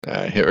All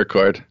right, hit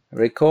record.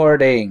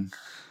 Recording.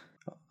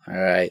 All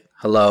right.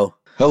 Hello.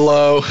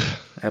 Hello.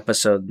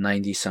 Episode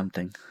 90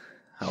 something.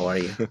 How are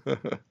you?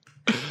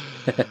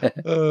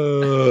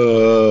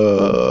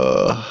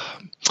 uh,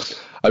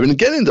 I've been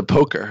getting into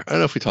poker. I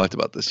don't know if we talked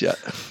about this yet.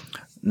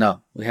 No,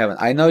 we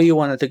haven't. I know you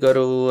wanted to go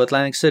to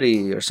Atlantic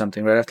City or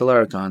something right after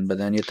Laracon, but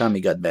then your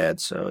tummy got bad,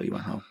 so you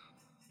went home.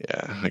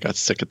 Yeah, I got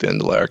sick at the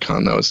end of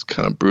Laracon. That was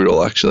kind of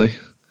brutal, actually.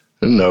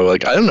 I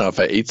don't know if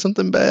I ate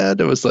something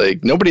bad. It was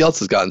like nobody else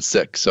has gotten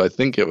sick, so I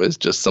think it was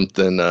just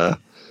something. I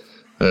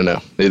don't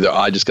know. Either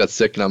I just got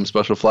sick and I'm a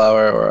special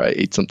flower, or I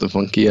ate something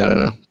funky. I don't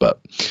know, but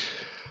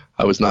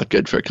I was not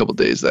good for a couple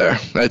days there.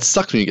 It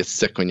sucks when you get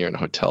sick when you're in a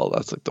hotel.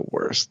 That's like the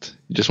worst.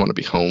 You just want to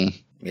be home.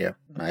 Yeah,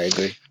 I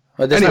agree.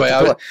 Well, Anyway,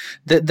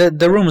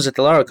 the rooms at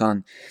the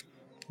Laracon,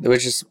 there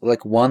was just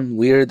like one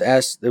weird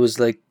ass. It was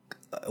like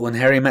When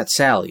Harry Met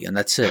Sally, and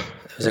that's it.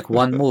 It was like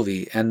one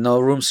movie and no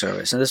room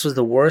service, and this was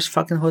the worst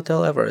fucking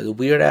hotel ever. The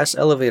weird ass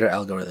elevator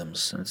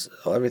algorithms.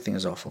 Everything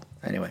is awful.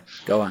 Anyway,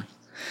 go on.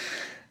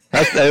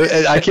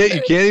 I can't.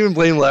 You can't even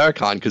blame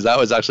Laracon because that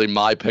was actually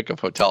my pick of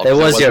hotel. It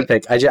was your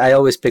pick. I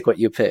always pick what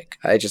you pick.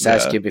 I just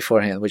ask you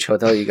beforehand which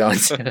hotel you going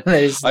to.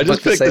 I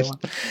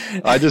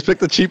just picked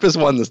the cheapest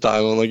one this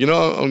time. I'm like,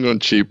 I'm going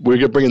cheap. We're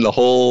gonna bring in the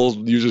whole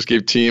Users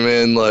Gate team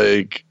in,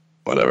 like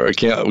whatever. We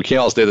can't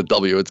all stay at the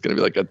W. It's gonna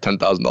be like a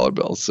 $10,000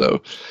 bill.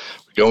 So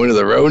we're going to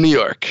the Row, New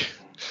York.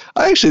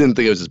 I actually didn't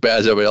think it was as bad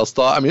as everybody else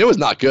thought. I mean, it was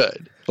not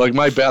good. Like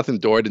my bathroom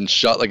door didn't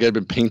shut. Like it had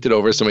been painted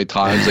over so many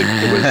times,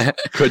 like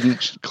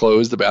couldn't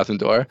close the bathroom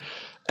door,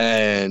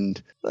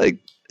 and like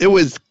it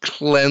was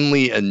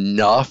cleanly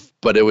enough,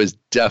 but it was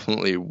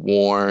definitely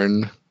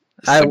worn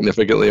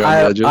significantly around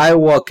the edges. I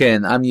walk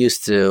in. I'm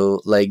used to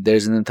like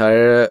there's an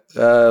entire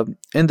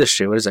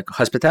industry. What is it?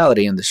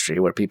 Hospitality industry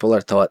where people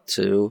are taught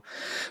to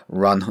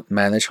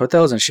manage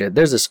hotels and shit.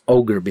 There's this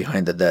ogre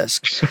behind the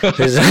desk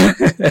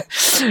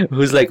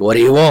who's like, "What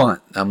do you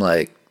want?" I'm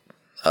like,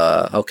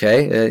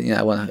 okay,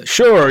 I want to.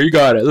 Sure, you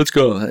got it. Let's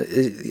go.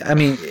 I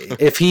mean,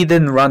 if he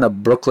didn't run a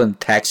Brooklyn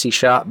taxi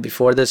shop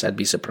before this, I'd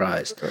be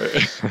surprised.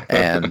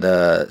 And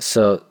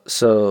so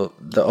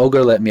the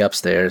ogre let me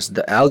upstairs.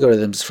 The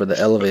algorithms for the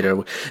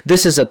elevator.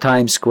 This is a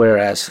Times Square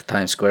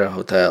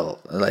hotel.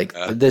 Like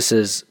this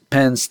is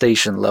Penn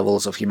Station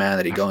levels of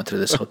humanity going through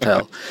this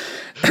hotel.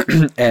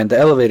 And the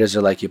elevators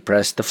are like you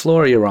press the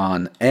floor you're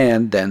on,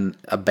 and then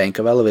a bank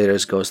of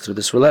elevators goes through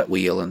this roulette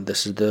wheel, and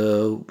this is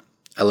the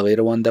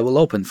elevator one that will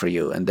open for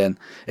you, and then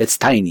it's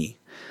tiny.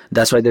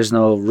 That's why there's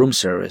no room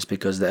service,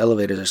 because the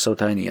elevators are so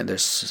tiny and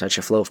there's such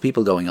a flow of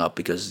people going up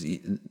because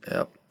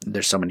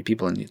there's so many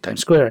people in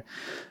Times Square.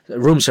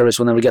 Room service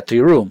will never get to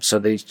your room, so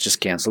they just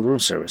canceled room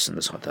service in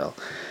this hotel.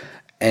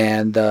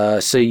 And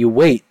so you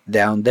wait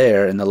down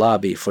there in the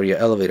lobby for your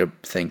elevator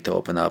thing to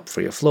open up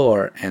for your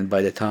floor, and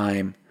by the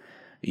time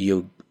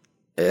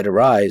it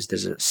arrives,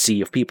 there's a sea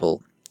of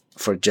people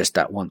for just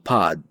that one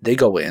pod. They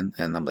go in,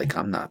 and I'm like,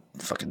 I'm not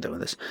fucking doing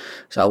this.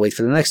 So I'll wait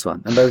for the next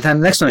one. And by the time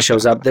the next one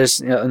shows up, there's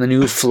a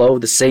new flow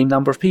of the same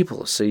number of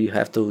people. So you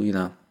have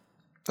to,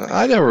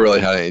 I never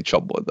really had any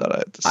trouble with that, I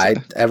have to say.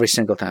 Every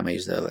single time I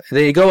use the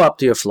then you go up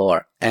to your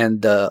floor,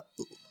 and the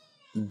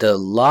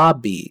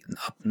lobby,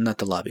 not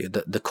the lobby,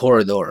 the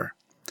corridor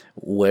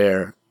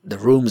where the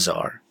rooms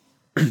are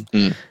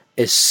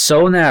is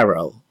so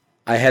narrow.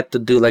 I had to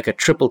do like a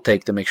triple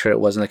take to make sure it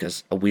wasn't like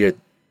a weird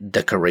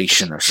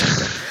decoration or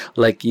something.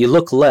 Like you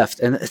look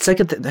left and it's like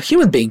a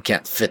human being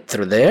can't fit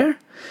through there,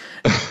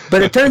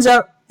 but it turns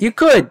out you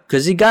could,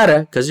 because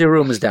your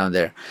room is down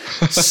there.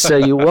 So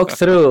you walk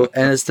through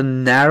and it's the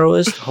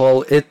narrowest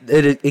hole. It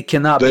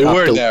cannot they be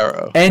were up to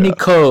narrow any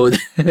code,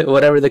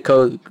 whatever the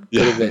code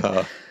could have been.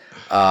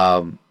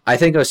 I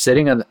think I was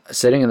sitting in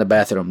the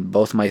bathroom,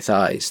 both my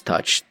thighs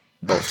touched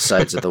both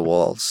sides of the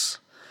walls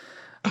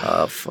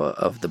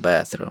of the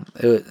bathroom.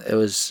 It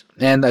was,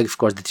 and of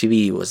course the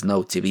TV was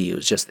no TV. It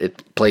was just,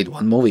 it played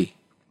one movie.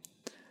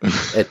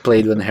 It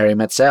played When Harry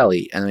Met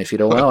Sally, and if you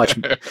don't want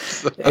to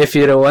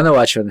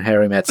watch When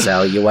Harry Met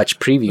Sally, you watch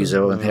previews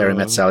of When Harry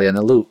Met Sally on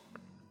a loop.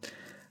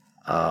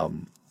 I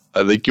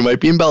think you might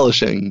be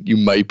embellishing.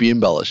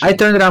 I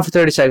turned it on for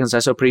 30 seconds. I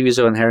saw previews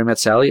of When Harry Met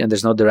Sally, and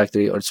there's no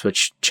directory or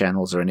switch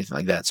channels or anything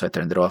like that, so I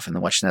turned it off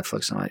and watched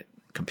Netflix on my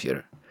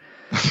computer.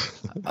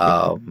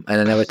 And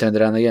I never turned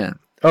it on again.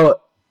 Oh,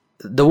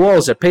 the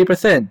walls are paper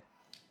thin.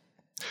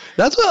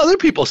 That's what other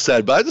people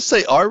said, but I just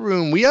say our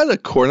room, we had a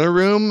corner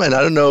room, and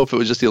I don't know if it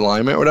was just the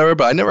alignment or whatever,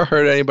 but I never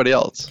heard anybody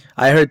else.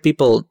 I heard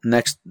people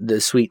the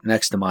suite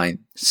next to mine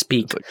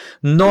speak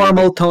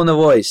normal tone of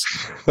voice,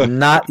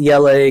 not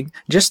yelling,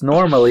 just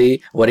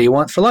normally, what do you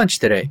want for lunch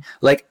today?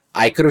 Like,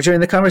 I could have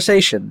joined the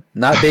conversation,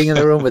 not being in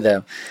the room with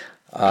them.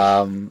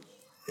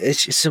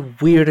 It's just the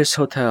weirdest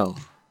hotel.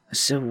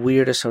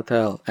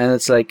 And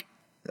it's like,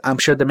 I'm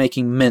sure they're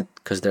making mint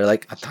because they're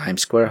like a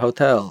Times Square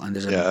hotel and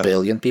there's a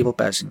billion people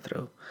passing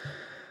through.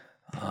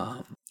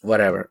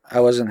 Whatever. I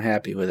wasn't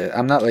happy with it.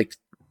 I'm not like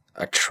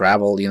a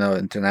travel,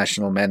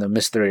 international man of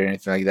mystery or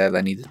anything like that.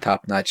 I need the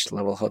top-notch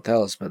level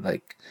hotels, but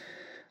like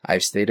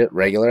I've stayed at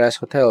regular ass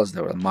hotels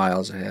that were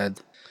miles ahead.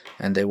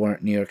 and they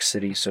weren't New York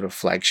City sort of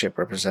flagship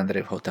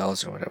representative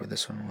hotels or whatever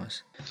this one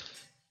was.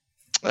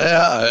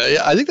 Yeah,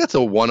 I think that's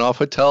a one-off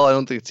hotel. I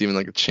don't think it's even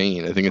like a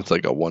chain. I think it's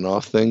like a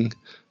one-off thing.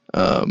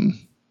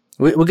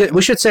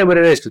 We should say what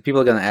it is because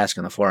people are going to ask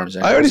in the forums.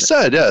 I already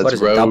said, yeah, it's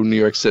Row, New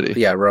York City.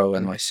 Yeah, Row,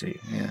 NYC.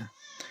 Yeah.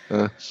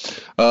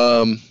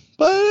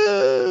 But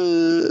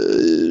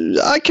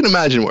I can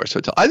imagine worse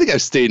hotels. I think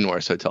I've stayed in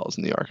worse hotels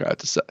in New York, I have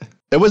to say.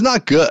 It was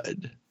not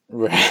good.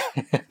 Right.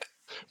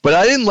 But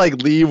I didn't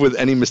like leave with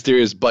any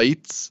mysterious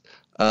bites.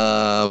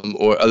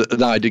 No,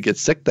 I did get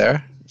sick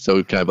there.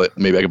 So kind of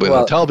maybe I could blame the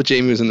hotel, but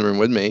Jamie was in the room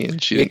with me,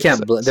 and she didn't get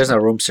sick. There's no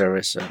room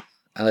service, so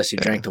unless you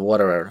drank the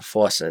water out of the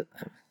faucet.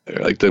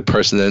 Like the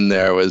person in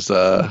there was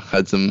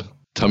had some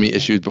tummy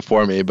issues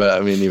before me,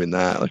 but I mean, even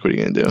that, like, what are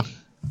you gonna do?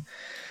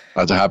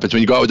 That's what happens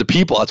when you go out with the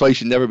people. That's why you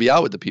should never be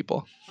out with the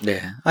people.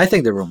 Yeah, I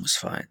think the room was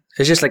fine.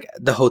 It's just like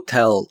the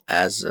hotel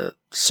as a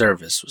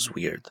service was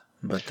weird,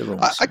 but the room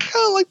was I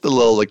kind of like the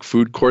little like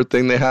food court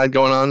thing they had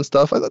going on and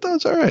stuff. I thought that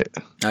was all right.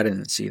 I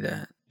didn't see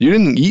that. You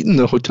didn't eat in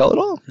the hotel at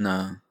all?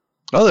 No.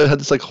 Oh, they had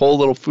this like whole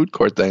little food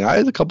court thing. I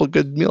had a couple of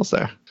good meals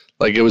there.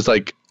 Like it was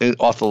like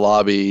off the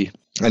lobby.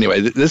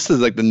 Anyway, this is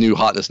like the new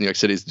hotness in New York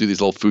City is to do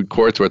these little food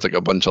courts where it's like a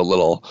bunch of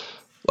little,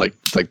 like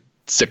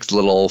 6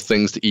 little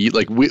things to eat.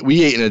 Like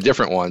we ate in a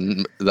different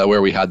one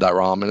where we had that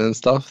ramen and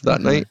stuff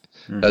that night.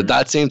 Mm-hmm.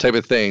 That same type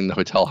of thing, the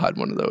hotel had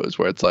one of those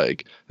where it's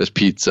like there's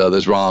pizza,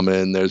 there's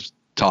ramen, there's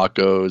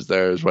tacos,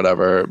 there's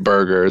whatever,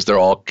 burgers. They're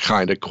all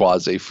kind of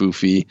quasi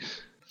foofy.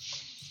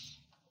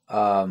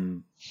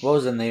 What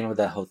was the name of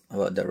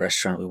the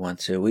restaurant we went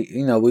to? We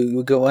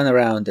went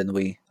around and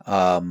we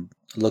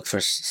looked for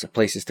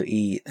places to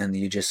eat, and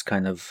you just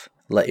kind of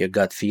let your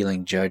gut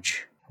feeling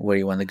judge where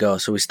you want to go.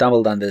 So we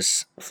stumbled on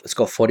this. It's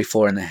called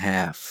 44 and a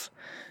half.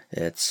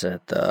 It's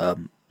at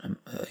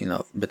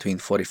between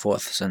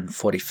 44th and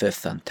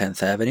 45th on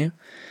 10th Avenue.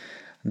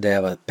 They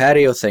have a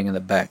patio thing in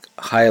the back.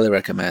 Highly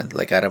recommend.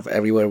 Like out of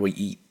everywhere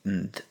we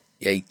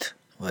ate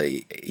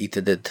during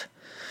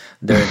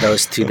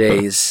those 2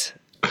 days.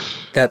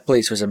 That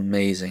place was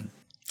amazing.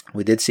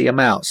 We did see a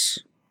mouse.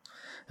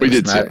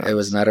 It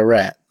was not a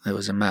rat. It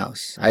was a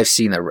mouse. I've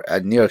seen a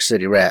New York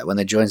City rat. When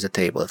it joins the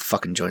table, it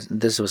fucking joins.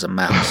 This was a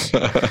mouse.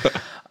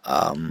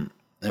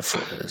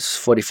 It's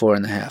 44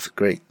 and a half.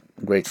 Great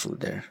food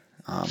there.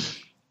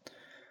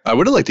 I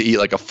would have liked to eat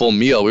like a full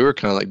meal. We were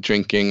kind of like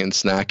drinking and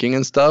snacking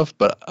and stuff,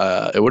 but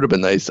it would have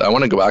been nice. I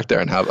want to go back there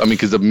and have. I mean,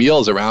 because the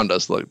meals around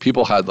us, like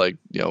people had like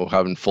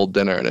having full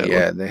dinner and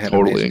it they had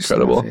totally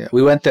incredible. Stuff, yeah.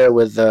 We went there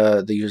with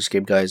the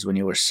Userscape guys when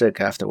you were sick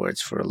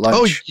afterwards for lunch.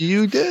 Oh,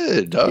 you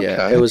did? Okay.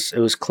 Yeah, it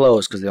was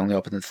closed because they only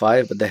opened at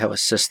 5, but they have a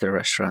sister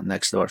restaurant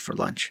next door for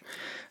lunch.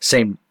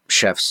 Same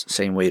chefs,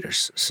 same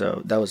waiters,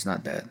 so that was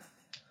not bad.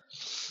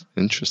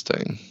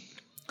 Interesting.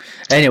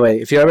 Anyway,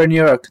 if you're ever in New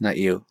York, not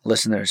you,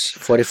 listeners,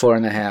 44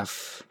 and a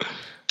half,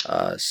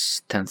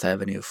 10th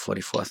Avenue,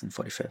 44th and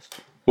 45th.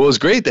 Well, it was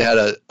great. They had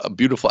a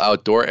beautiful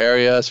outdoor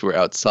area, so we're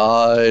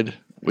outside,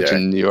 which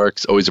in New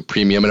York's always a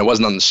premium, and it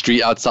wasn't on the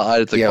street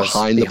outside. It's like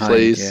behind the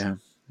place. Yeah,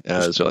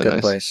 it was really good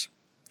nice. Place.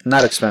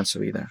 Not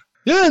expensive either.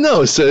 Yeah,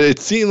 no, so it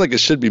seemed like it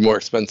should be more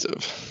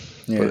expensive,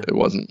 but it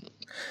wasn't.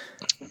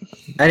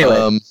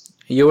 Anyway,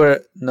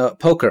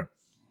 poker.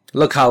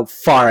 Look how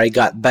far I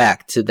got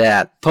back to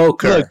that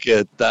poker. Look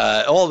at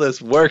that. All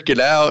this working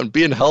out and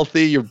being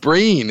healthy. Your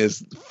brain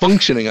is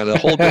functioning on a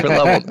whole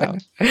different level now.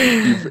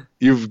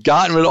 You've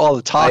gotten rid of all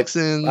the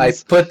toxins. I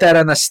put that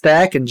on a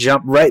stack and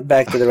jumped right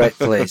back to the right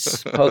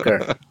place.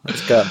 Poker.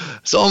 Let's go.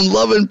 So I'm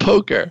loving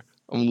poker.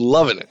 I'm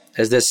loving it.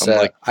 Is this,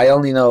 I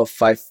only know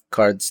 5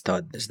 card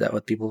stud. Is that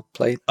what people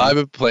play? I've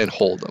been playing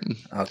Hold'em.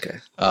 Okay.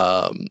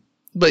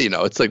 But,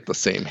 it's like the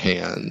same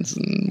hands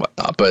and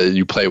whatnot, but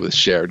you play with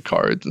shared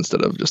cards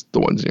instead of just the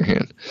ones in your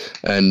hand.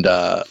 And,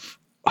 oh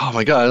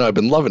my God, I've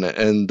been loving it.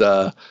 And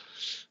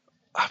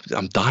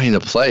I'm dying to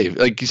play.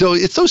 Like, so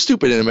it's so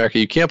stupid in America.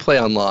 You can't play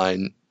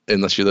online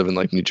unless you live in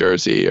like New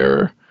Jersey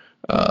or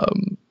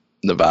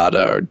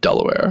Nevada or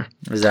Delaware.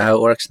 Is that how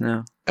it works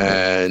now?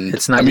 And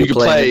it's not you can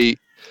play.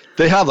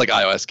 They have like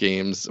iOS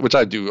games, which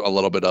I do a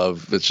little bit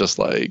of. It's just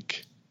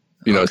like,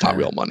 it's not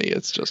real money.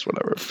 It's just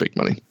whatever, fake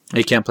money.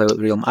 You can't play with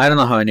real money. I don't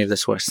know how any of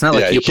this works. It's not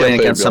like you're playing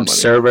against some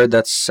server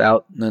that's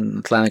out in the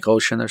Atlantic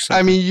Ocean or something.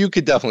 I mean, you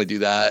could definitely do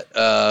that.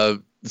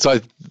 So I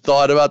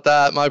thought about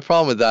that. My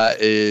problem with that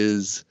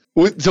is,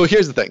 so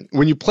here's the thing.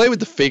 When you play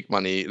with the fake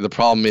money, the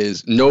problem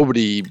is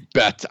nobody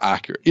bets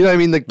accurate. You know what I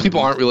mean? Like people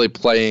aren't really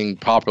playing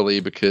properly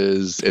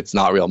because it's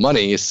not real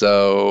money.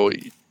 So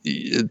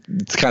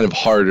it's kind of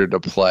harder to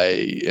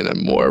play in a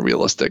more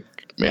realistic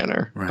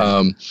manner.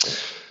 Right.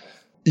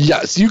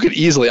 Yes, you could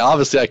easily.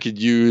 Obviously, I could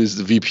use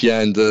the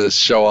VPN to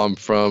show I'm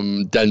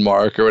from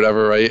Denmark or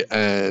whatever, right?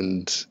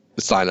 And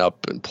sign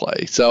up and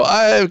play. So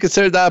I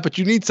considered that, but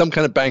you need some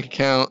kind of bank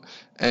account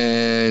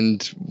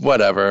and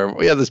whatever.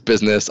 We have this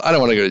business. I don't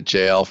want to go to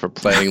jail for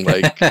playing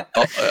like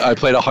I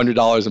played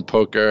 $100 in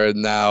poker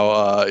and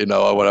now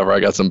whatever. I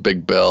got some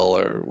big bill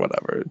or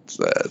whatever.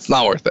 It's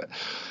not worth it.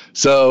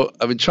 So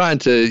I've been trying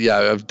to.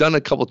 I've done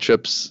a couple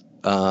trips.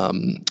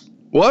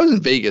 well, I was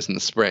in Vegas in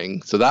the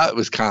spring, so that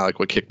was kind of like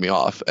what kicked me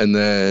off. And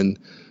then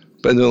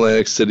been to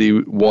Atlantic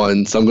City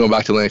once. I'm going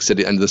back to Atlantic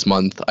City end of this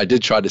month. I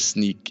did try to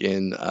sneak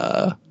in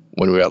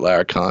when we were at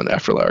Laracon,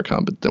 after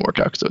Laracon, but it didn't work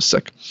out because I was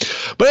sick.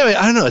 But anyway,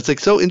 I don't know. It's like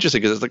so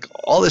interesting because it's like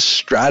all this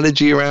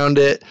strategy around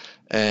it,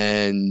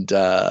 and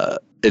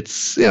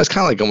it's it's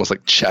kind of like almost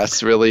like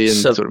chess, really. And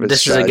So sort of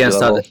this is against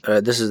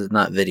this is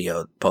not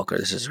video poker.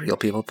 This is real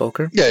people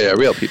poker. Yeah,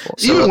 real people.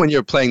 So even when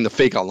you're playing the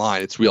fake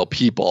online, it's real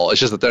people. It's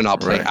just that they're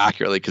not playing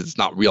accurately because it's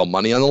not real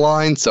money on the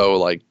line. So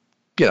like,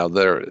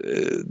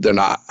 they're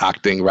not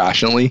acting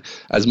rationally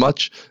as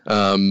much.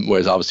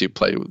 Whereas obviously you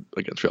play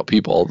against real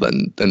people,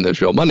 then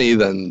there's real money,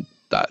 then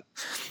that.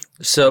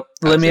 So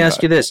let me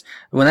ask you this.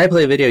 When I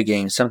play video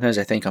games, sometimes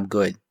I think I'm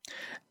good.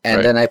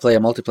 And then I play a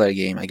multiplayer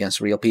game against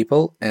real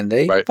people, and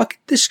they fucking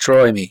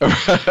destroy me.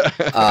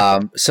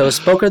 So is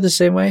poker the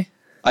same way?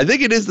 I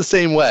think it is the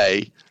same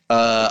way.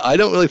 I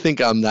don't really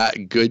think I'm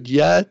that good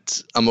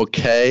yet. I'm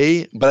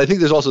okay. But I think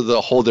there's also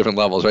the whole different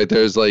levels, right?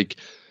 There's like...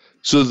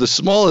 So the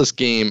smallest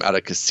game at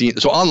a casino,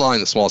 so online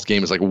the smallest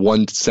game is like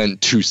 1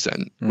 cent, 2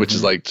 cent, which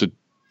is like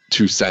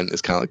 2 cent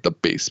is kind of like the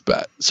base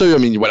bet. So I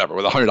mean, whatever,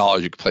 with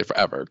 $100 you could play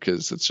forever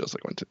because it's just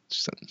like 1 to 2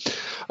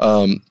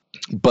 cent.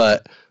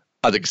 But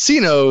at the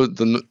casino,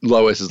 the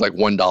lowest is like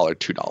 $1,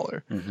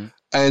 $2,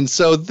 and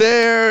so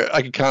there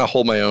I could kind of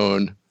hold my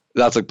own.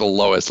 That's like the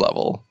lowest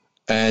level.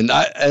 And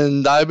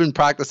I've been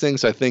practicing,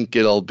 so I think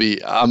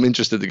I'm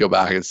interested to go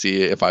back and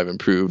see if I've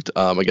improved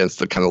against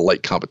the kind of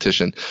light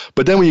competition.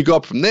 But then when you go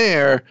up from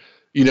there,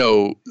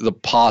 the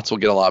pots will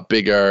get a lot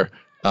bigger,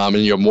 and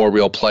you have more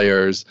real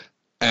players.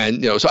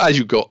 And, so as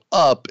you go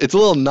up, it's a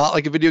little not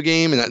like a video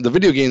game. And the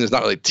video game, there's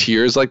not really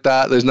tiers like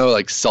that. There's no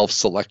like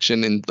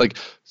self-selection. And like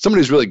somebody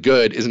who's really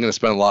good isn't going to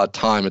spend a lot of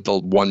time at the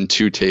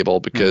 1-2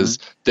 table because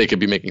they could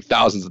be making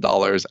thousands of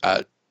dollars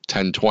at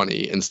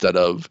 10-20 instead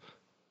of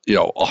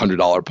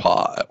 $100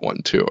 pot at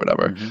 1-2 or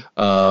whatever.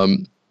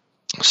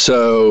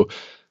 So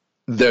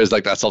there's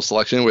like that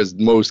self-selection, whereas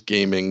most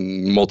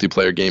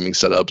multiplayer gaming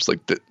setups, like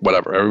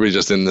whatever, everybody's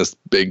just in this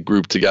big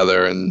group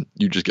together and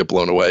you just get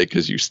blown away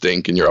because you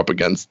stink and you're up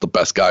against the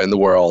best guy in the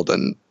world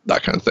and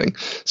that kind of thing.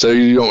 So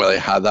you don't really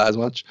have that as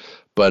much.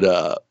 But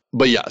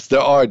yes, there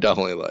are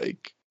definitely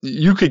like,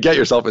 you could get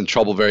yourself in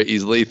trouble very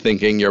easily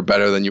thinking you're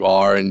better than you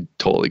are and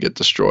totally get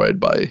destroyed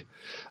by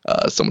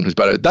someone who's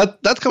better. That's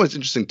kind of what's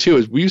interesting too,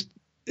 is we used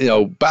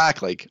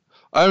back, like,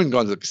 I haven't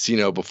gone to the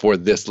casino before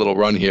this little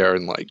run here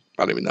in like,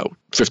 I don't even know,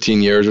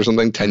 15 years or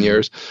something, 10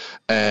 years.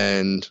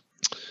 And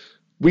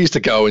we used to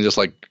go and just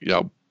like,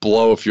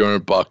 blow a few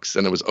 $100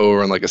 and it was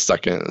over in like a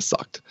second and it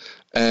sucked.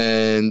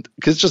 And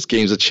because it's just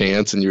games of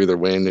chance and you either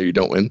win or you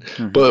don't win.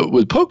 But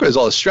with poker, there's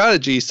all the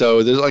strategy.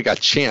 So there's like a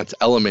chance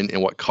element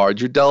in what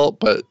cards you're dealt.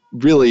 But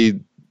really,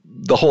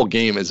 the whole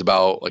game is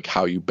about like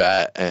how you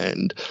bet,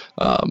 and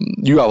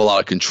you have a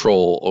lot of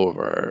control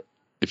over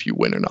if you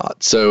win or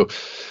not. So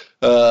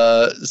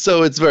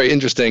it's very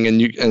interesting,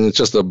 and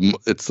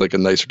it's like a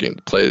nicer game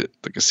to play at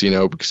the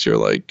casino because you're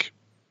like,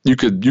 you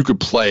could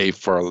play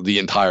for the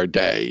entire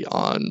day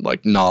on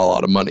like not a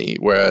lot of money,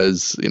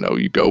 whereas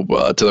you go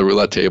to the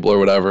roulette table or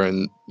whatever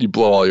and you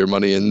blow all your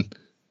money in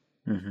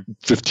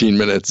 15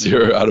 minutes,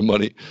 you're out of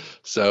money.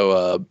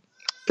 So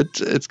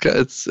it's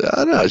I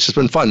don't know, it's just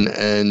been fun,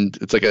 and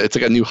it's like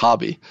a new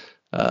hobby.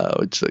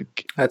 Which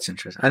like, that's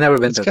interesting. I've never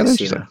been to a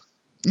casino.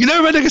 You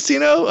never been to a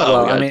casino?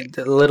 Well, I mean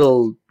the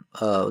little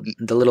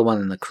one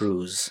in the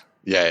cruise.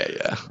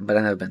 Yeah. But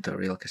I've never been to a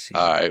real casino.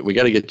 All right, we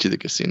got to get you the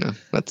casino.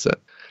 That's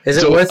it. Is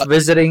it worth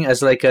visiting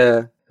as like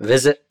a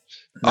visit?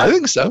 No? I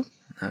think so.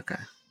 Okay.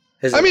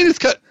 I mean, there's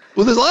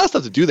a lot of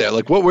stuff to do there.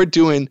 Like what we're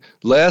doing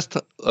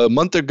a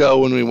month ago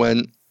when we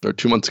went, or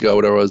 2 months ago,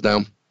 whatever it was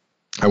now,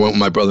 I went with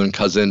my brother and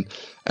cousin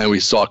and we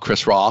saw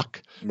Chris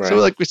Rock. Right. So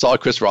like we saw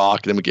Chris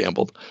Rock and then we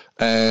gambled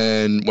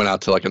and went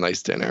out to like a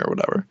nice dinner or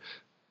whatever.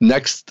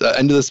 Next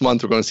end of this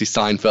month, we're going to see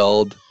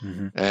Seinfeld,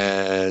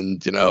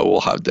 and we'll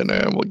have dinner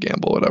and we'll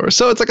gamble, whatever.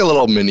 So it's like a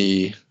little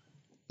mini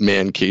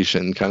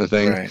mancation kind of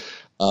thing. Right.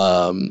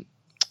 And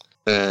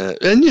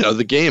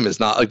the game is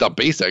not like, the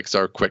basics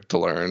are quick to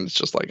learn. It's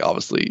just like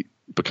obviously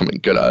becoming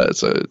good at it.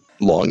 It's a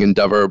long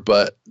endeavor,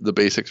 but the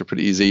basics are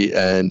pretty easy.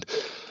 And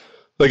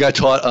like I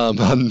taught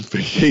on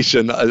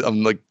vacation,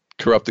 I'm like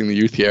corrupting the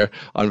youth here.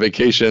 On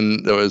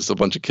vacation, there was a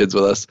bunch of kids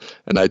with us,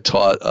 and I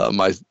taught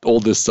my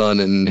oldest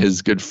son and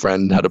his good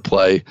friend how to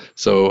play.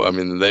 So I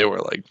mean, they were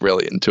like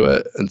really into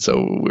it, and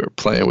so we were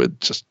playing with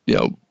just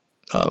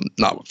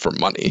not for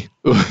money,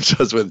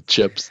 just with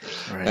chips,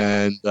 right.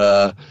 And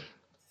it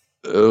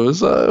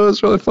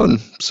was really fun.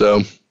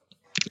 So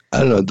I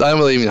don't know. I don't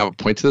really even have a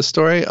point to this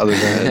story other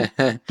than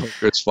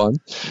poker. It's fun,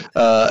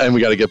 and we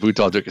got to get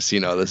Bhutal to a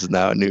casino. This is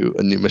now a new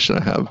mission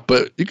I have.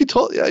 But you could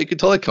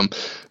totally come.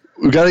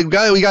 We got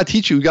to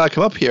teach you. We got to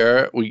come up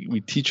here. We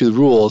teach you the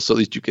rules so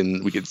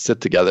that we can sit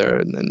together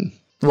and then.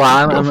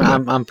 Well,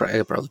 I'll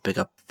probably pick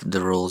up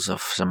the rules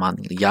of some on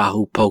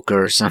Yahoo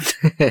Poker or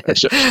something.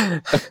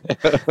 I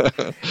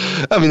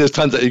mean, there's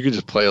tons of, you can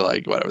just play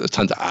like whatever. There's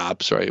tons of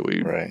apps, right?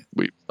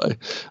 We play.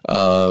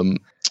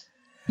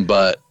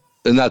 But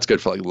and that's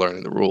good for like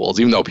learning the rules,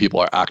 even though people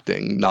are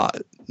acting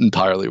not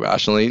entirely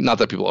rationally. Not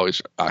that people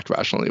always act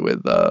rationally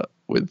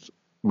with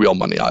real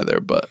money either,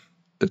 but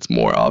it's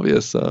more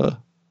obvious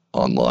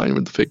online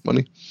with the fake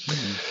money.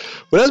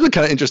 But it has been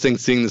kind of interesting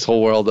seeing this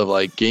whole world of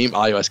like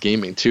iOS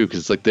gaming too,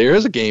 because like there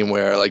is a game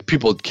where like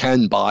people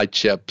can buy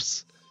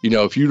chips. You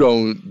know, if you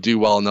don't do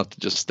well enough to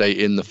just stay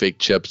in the fake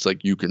chips,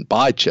 like you can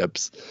buy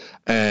chips,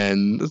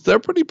 and they're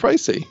pretty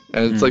pricey.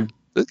 And it's like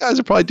these guys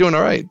are probably doing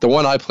all right. The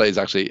one I play is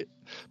actually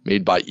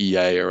made by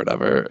EA or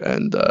whatever,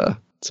 and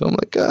so I'm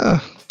like,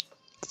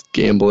 it's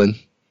gambling.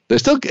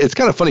 It's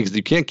kind of funny because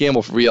you can't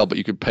gamble for real, but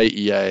you could pay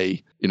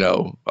EA, you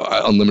know,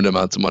 unlimited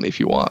amounts of money if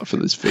you want for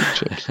these fake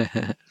chips.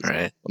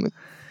 Right.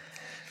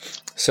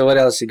 So what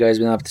else you guys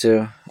been up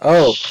to?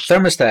 Oh,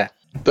 thermostat.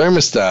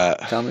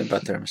 Tell me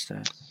about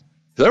thermostat.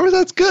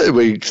 Thermostat's good.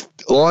 We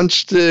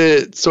launched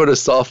it, sort of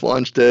soft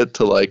launched it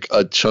to like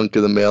a chunk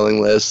of the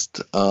mailing list,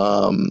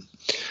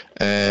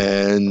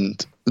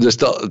 and it's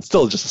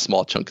still just a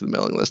small chunk of the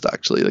mailing list,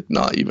 actually, like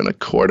not even a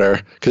quarter.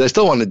 Because I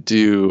still want to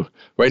do,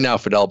 right now,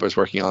 Fidelber's is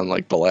working on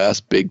like the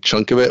last big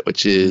chunk of it,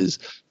 which is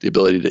the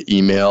ability to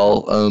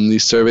email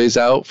these surveys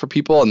out for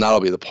people, and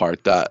that'll be the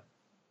part that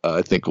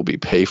I think will be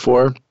pay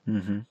for.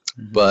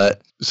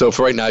 But so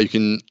for right now, you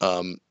can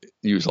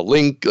use a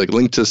link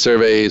to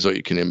surveys, or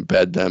you can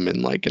embed them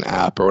in like an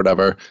app or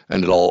whatever,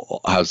 and it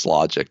all has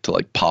logic to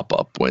like pop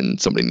up when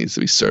somebody needs to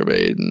be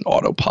surveyed and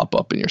auto pop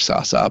up in your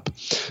SaaS app.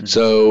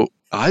 So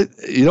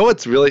you know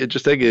what's really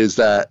interesting is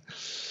that,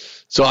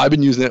 so I've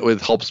been using it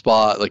with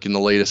HelpSpot, like in the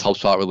latest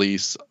HelpSpot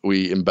release,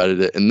 we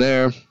embedded it in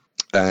there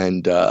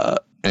and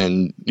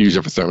use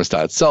it for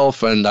thermostat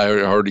itself. And I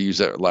already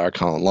used it at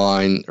Laracon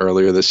Online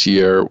earlier this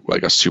year,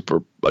 like a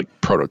super like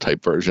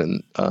prototype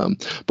version.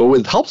 But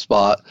with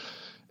HelpSpot,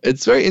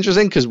 it's very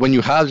interesting because when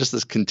you have just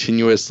this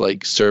continuous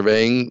like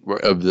surveying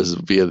of this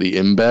via the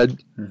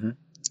embed,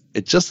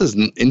 it just is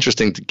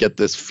interesting to get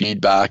this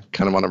feedback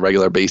kind of on a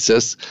regular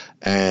basis.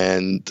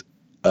 And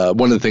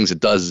one of the things it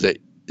does is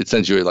it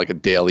sends you like a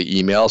daily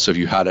email. So if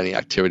you had any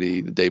activity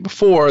the day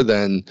before,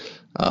 then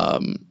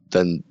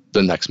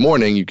the next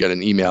morning you get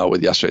an email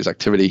with yesterday's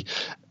activity,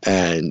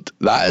 and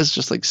that is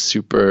just like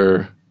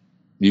super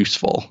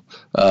useful,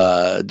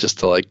 just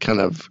to like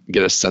kind of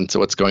get a sense of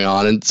what's going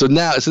on. And so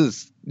now, since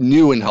it's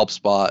new in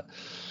HelpSpot,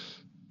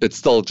 it's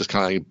still just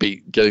kind of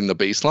getting the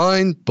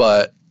baseline,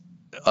 but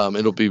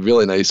it'll be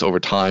really nice over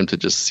time to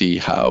just see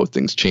how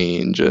things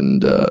change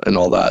and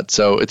all that.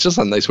 So it's just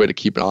a nice way to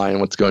keep an eye on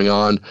what's going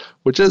on,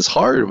 which is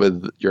hard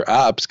with your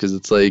apps because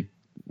it's like,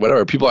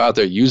 whatever, people are out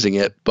there using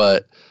it,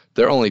 but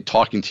they're only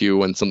talking to you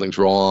when something's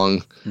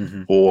wrong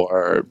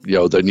or, you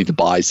know, they need to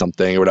buy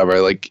something or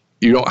whatever. Like,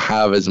 you don't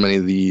have as many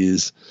of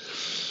these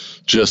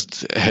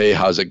just, hey,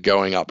 how's it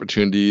going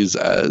opportunities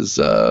as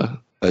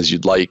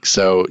you'd like.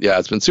 So yeah,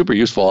 it's been super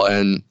useful.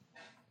 And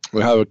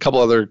we have a couple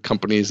other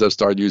companies that have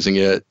started using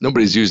it.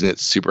 Nobody's using it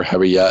super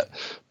heavy yet,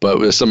 but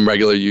there's some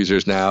regular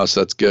users now, so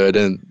that's good.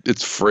 And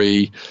it's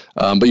free,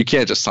 but you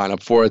can't just sign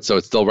up for it. So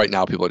it's still, right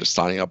now, people are just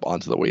signing up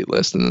onto the wait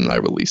list, and then I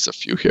release a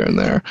few here and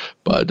there.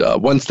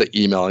 But once the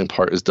emailing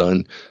part is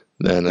done,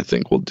 then I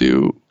think we'll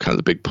do kind of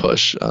the big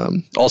push.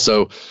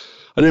 Also,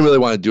 I didn't really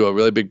want to do a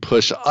really big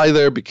push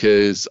either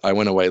because I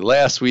went away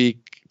last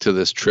week to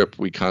this trip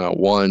we kind of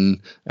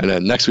won, and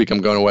then next week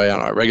I'm going away on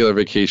our regular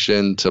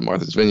vacation to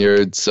Martha's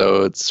Vineyard,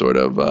 so it's sort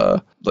of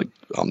like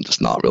I'm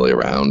just not really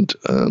around,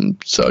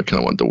 so I kind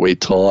of wanted to wait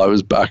till I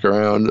was back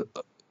around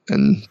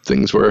and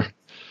things were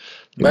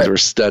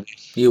steady.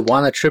 You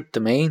want a trip to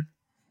Maine?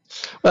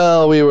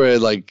 Well, we were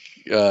like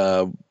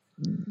it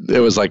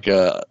was like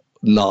a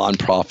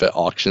non-profit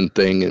auction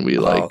thing, and we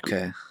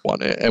won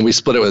it, and we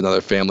split it with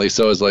another family,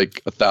 so it was like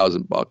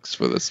 $1,000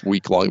 for this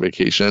week-long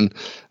vacation,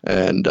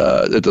 and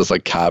it was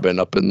like cabin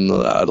up in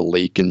at a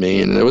lake in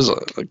Maine, and it was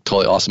like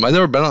totally awesome. I've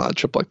never been on a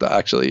trip like that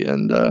actually,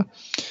 and it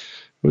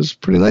was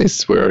pretty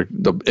nice. Where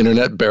the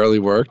internet barely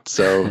worked,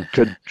 so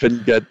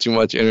couldn't get too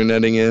much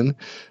interneting in,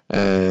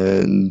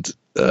 and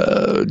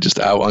just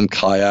out on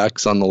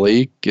kayaks on the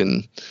lake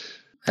and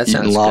that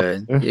sounds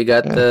good. You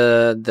got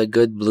the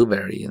good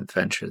blueberry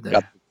adventure there.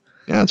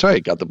 Yeah, that's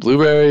right. Got the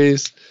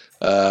blueberries.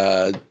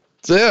 So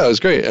yeah, it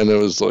was great. And it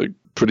was like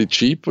pretty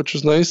cheap, which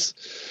was nice.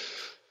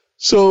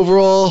 So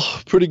overall,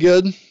 pretty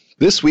good.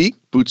 This week,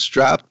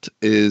 Bootstrapped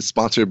is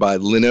sponsored by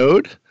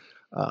Linode.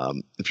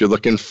 If you're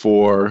looking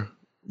for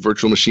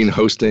virtual machine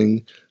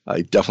hosting,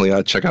 you definitely got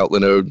to check out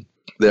Linode.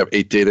 They have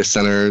 8 data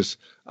centers.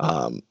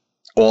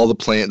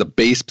 The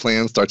base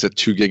plan starts at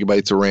 2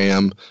 gigabytes of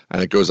RAM,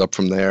 and it goes up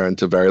from there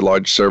into very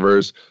large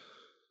servers.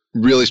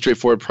 Really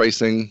straightforward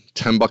pricing,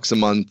 $10 a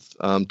month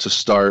to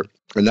start,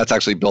 and that's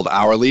actually billed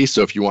hourly.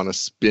 So if you want to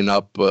spin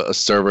up a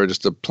server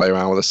just to play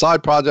around with a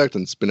side project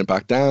and spin it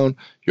back down,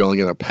 you're only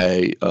going to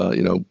pay,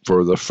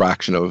 for the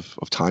fraction of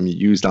time you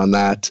used on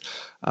that.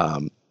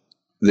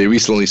 They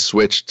recently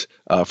switched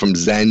from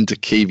Zen to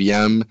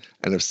KVM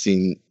and have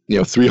seen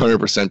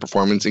 300%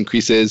 performance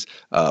increases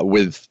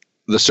with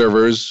the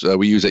servers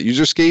we use at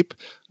Userscape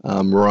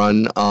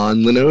run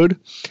on Linode,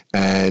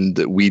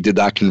 and we did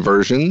that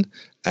conversion,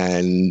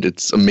 and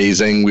it's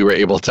amazing. We were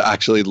able to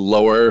actually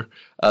lower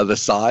the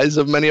size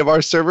of many of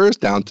our servers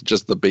down to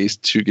just the base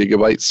 2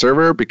 gigabyte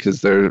server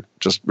because they're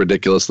just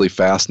ridiculously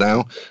fast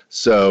now.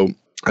 So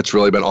that's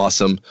really been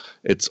awesome.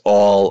 It's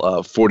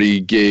all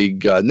 40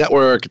 gig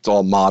network. It's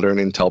all modern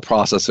Intel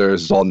processors.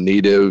 It's all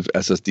native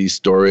SSD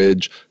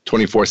storage,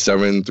 24/7,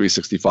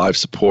 365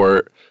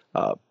 support,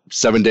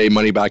 7-day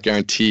money back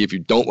guarantee if you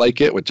don't like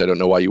it, which I don't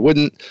know why you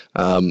wouldn't.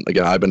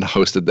 Again, I've been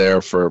hosted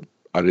there for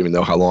I don't even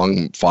know how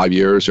long, 5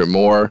 years or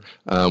more,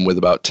 with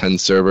about 10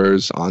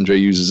 servers. Andre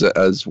uses it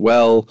as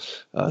well.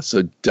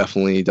 So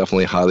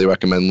definitely highly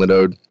recommend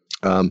Linode.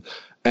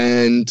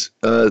 And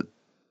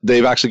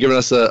they've actually given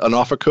us an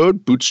offer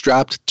code,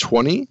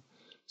 Bootstrapped20.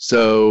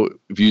 So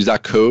if you use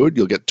that code,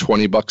 you'll get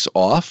 $20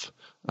 off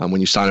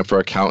when you sign up for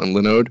an account in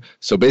Linode.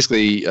 So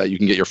basically, you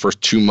can get your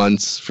first 2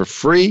 months for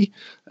free,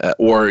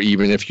 or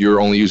even if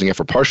you're only using it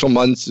for partial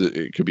months,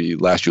 it could be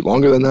last you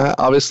longer than that,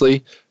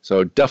 obviously.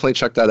 So definitely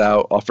check that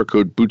out. Offer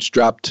code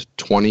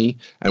Bootstrapped20,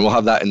 and we'll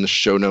have that in the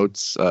show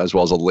notes as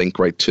well as a link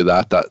right to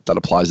that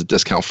applies a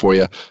discount for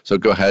you. So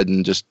go ahead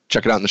and just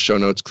check it out in the show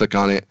notes. Click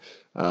on it.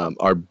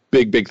 Our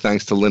big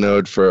thanks to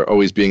Linode for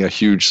always being a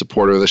huge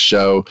supporter of the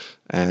show,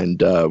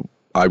 and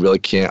I really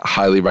can't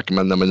highly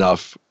recommend them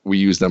enough. We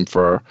use them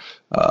for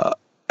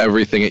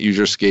everything at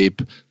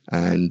Userscape,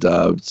 and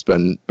it's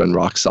been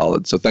rock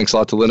solid. So thanks a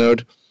lot to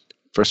Linode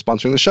for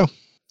sponsoring the show.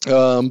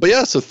 But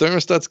yeah, so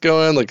thermostat's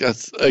going.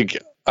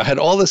 I had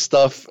all this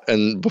stuff,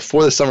 and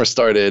before the summer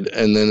started,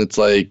 and then it's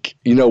like,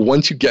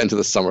 once you get into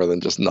the summer, then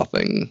just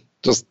nothing,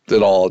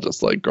 it all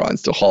like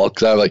grinds to a halt.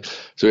 Because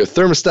so we have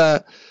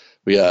thermostat.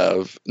 We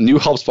have new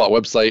HelpSpot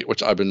website,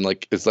 which I've been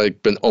it's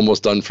been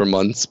almost done for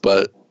months,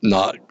 but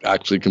not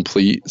actually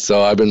complete.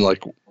 So I've been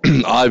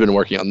I've been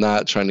working on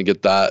that, trying to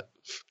get that.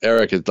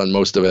 Eric has done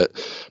most of it,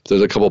 but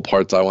there's a couple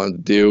parts I wanted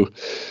to do.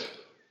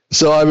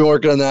 So I've been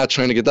working on that,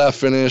 trying to get that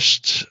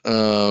finished.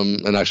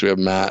 And actually we have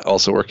Matt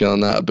also working on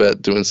that a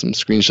bit, doing some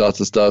screenshots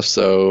and stuff.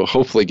 So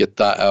hopefully get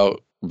that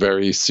out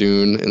very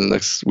soon in the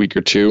next week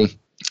or two.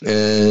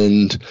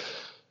 And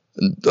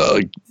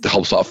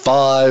HelpSpot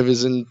 5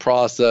 is in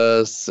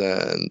process,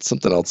 and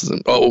something else is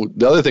in. Oh,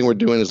 the other thing we're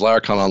doing is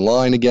Laracon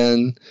Online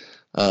again.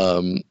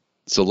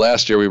 So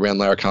last year we ran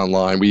Laracon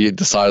Online. We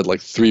decided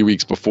 3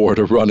 weeks before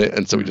to run it,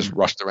 and so we just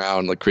rushed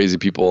around like crazy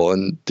people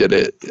and did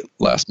it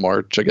last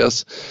March, I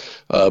guess.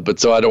 But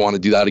so I don't want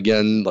to do that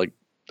again,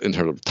 in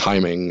terms of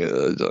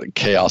timing,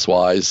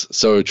 chaos-wise.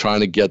 So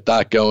trying to get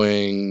that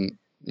going.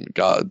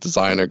 Got a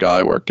designer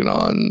guy working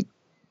on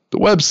the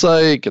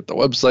website, get the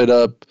website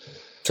up.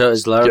 So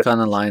is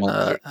Laracon Online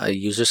a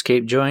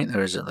Userscape joint,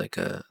 or is it like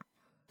a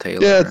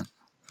Taylor? Yeah,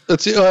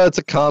 it's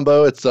a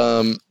combo. It's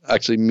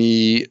actually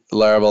me,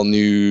 Laravel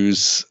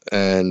News,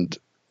 and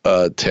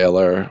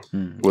Taylor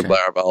with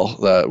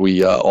Laravel that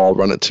we all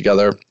run it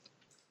together.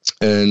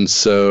 And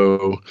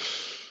so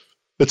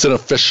it's an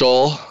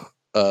official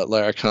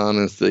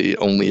Laracon. It's the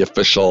only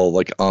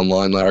official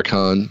online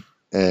Laracon,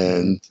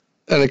 and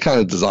it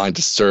kind of designed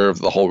to serve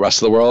the whole rest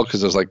of the world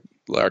because there's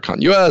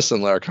Laracon US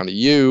and Laracon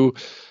EU.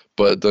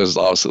 But there's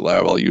obviously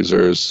Laravel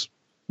users,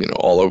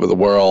 all over the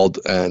world,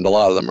 and a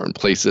lot of them are in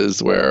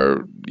places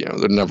where,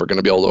 they're never going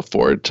to be able to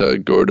afford to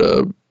go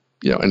to,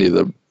 any of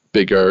the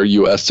bigger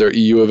US or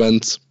EU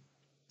events.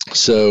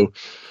 So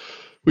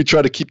we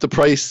try to keep the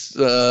price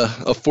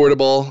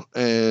affordable,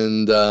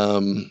 and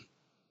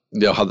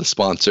have the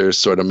sponsors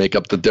sort of make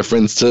up the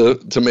difference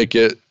to make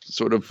it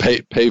sort of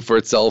pay for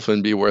itself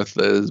and be worth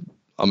the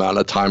amount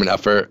of time and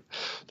effort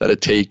that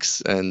it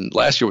takes. And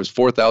last year was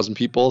 4,000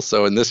 people.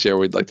 So in this year,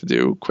 we'd like to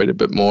do quite a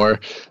bit more.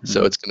 Mm-hmm.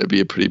 So it's going to be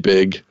a pretty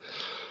big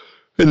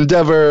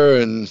endeavor,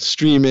 and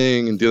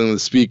streaming and dealing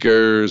with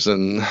speakers.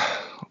 And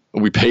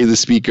we pay the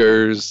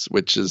speakers,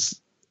 which is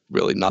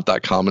really not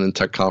that common in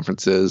tech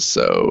conferences.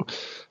 So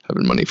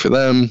having money for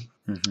them.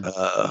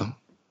 Mm-hmm.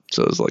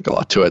 So there's a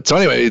lot to it. So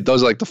anyway,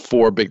 those are the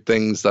 4 big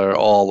things that are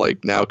all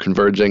now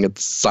converging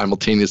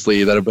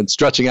simultaneously, that have been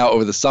stretching out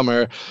over the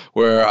summer,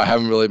 where I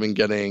haven't really been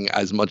getting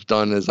as much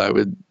done as I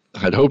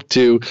had hoped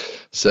to.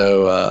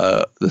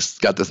 So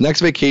this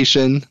next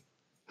vacation.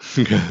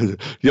 You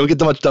don't get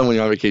that much done when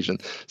you're on vacation.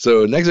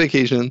 So next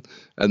vacation,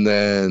 and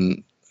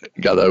then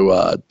got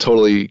to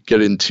totally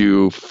get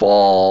into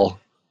fall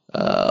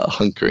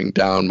hunkering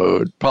down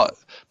mode.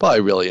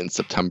 Probably really in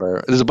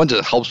September. There's a bunch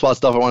of HelpSpot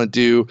stuff I want to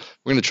do.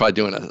 We're going to try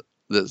doing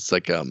there's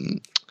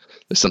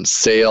some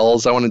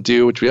sales I want to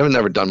do, which we haven't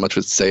never done much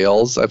with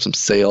sales. I have some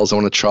sales I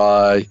want to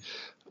try.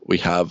 We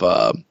have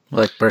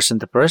person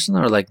to person,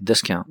 or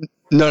discount?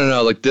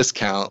 No,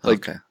 discount.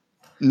 Okay.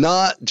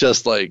 Not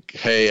just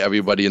hey,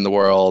 everybody in the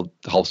world,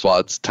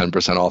 HelpSpot's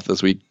 10% off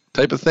this week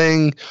type of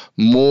thing.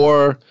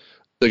 More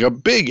a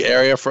big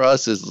area for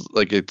us is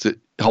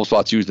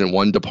HelpSpot's used in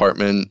one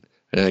department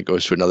and it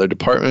goes to another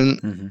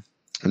department. Mm-hmm.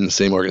 In the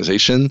same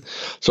organization.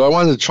 So I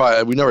wanted to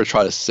try, we never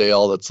tried a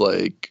sale that's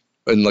in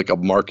a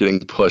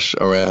marketing push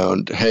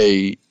around,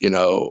 hey,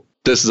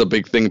 this is a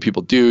big thing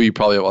people do. You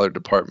probably have other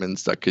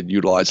departments that could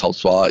utilize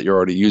HelpSpot. You're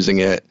already using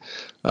it.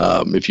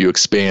 If you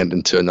expand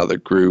into another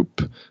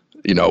group,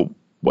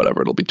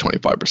 whatever, it'll be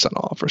 25%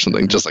 off or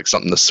something, just like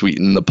something to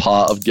sweeten the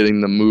pot of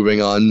getting them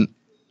moving on,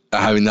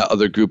 having that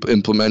other group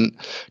implement.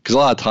 Because a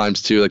lot of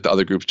times too, like the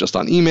other group's just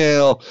on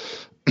email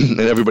and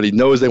everybody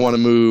knows they want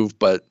to move,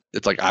 but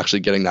it's like actually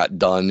getting that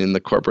done in the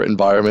corporate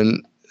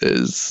environment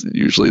is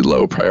usually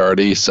low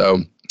priority.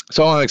 So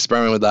I want to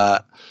experiment with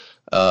that.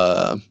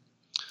 I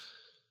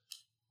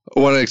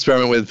want to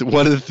experiment with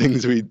one of the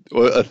things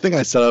a thing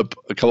I set up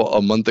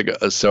a month ago,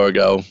 this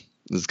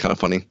is kind of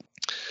funny,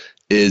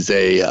 is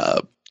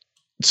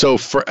so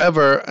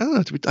forever, I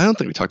don't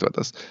think we talked about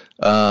this.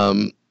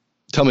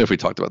 Tell me if we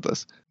talked about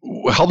this.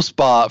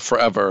 HelpSpot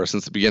forever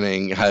since the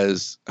beginning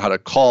has had a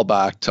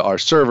callback to our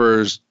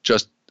servers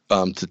just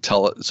to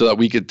tell it so that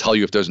we could tell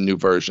you if there's a new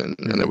version,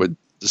 and it would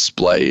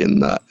display in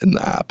the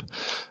app.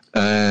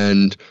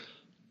 And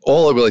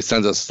all it really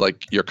sends us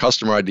like your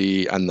customer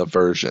ID and the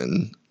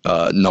version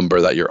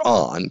number that you're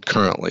on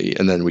currently,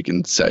 and then we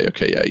can say,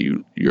 okay, yeah,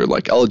 you're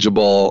like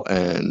eligible,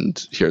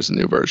 and here's a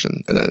new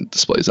version, and then it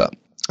displays that.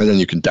 And then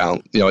you can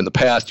in the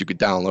past you could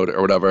download it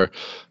or whatever.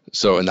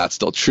 So, and that's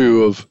still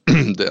true of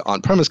the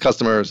on-premise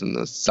customers, and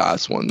the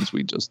SaaS ones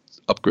we just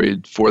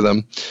upgrade for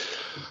them.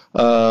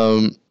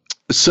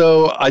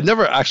 So I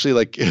never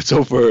actually it's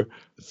over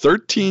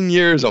 13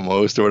 years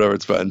almost, or whatever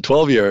it's been,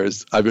 12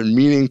 years. I've been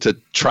meaning to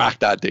track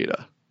that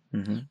data.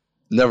 Mm-hmm.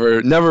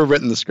 Never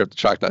written the script to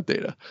track that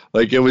data.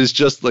 Like it was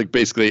just like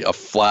basically a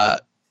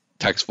flat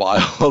text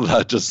file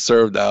that just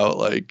served out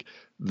like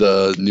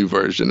the new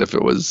version if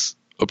it was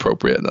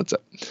appropriate, and that's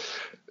it.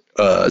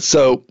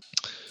 So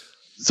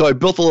I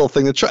built a little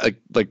thing to track,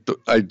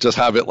 I just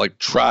have it like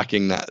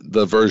tracking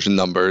the version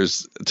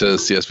numbers to a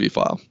CSV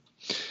file.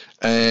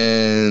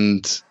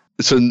 And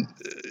so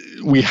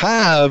we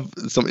have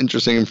some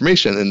interesting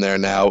information in there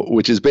now,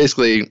 which is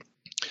basically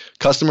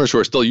customers who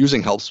are still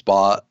using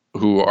HelpSpot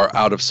who are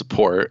out of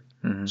support.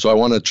 Mm-hmm. So I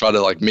want to try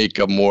to like make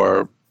a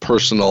more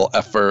personal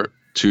effort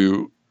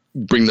to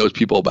bring those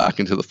people back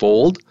into the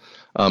fold,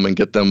 and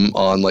get them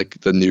on like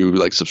the new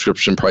like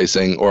subscription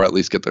pricing, or at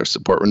least get their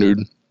support renewed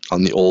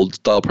on the old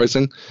style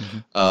pricing.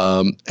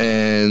 Mm-hmm.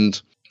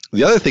 And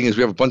the other thing is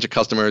we have a bunch of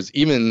customers,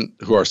 even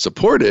who are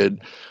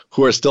supported,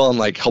 who are still on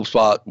like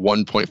HelpSpot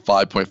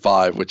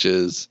 1.5.5, which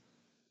is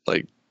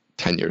like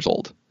 10 years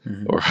old.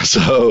 Mm-hmm. Or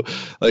so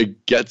like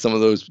get some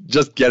of those,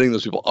 just getting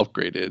those people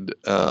upgraded,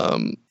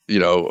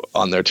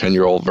 on their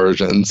 10-year-old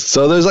versions.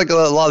 So there's like a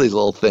lot of these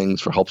little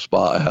things for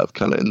HelpSpot I have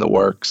kind of in the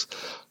works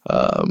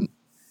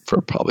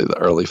for probably the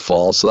early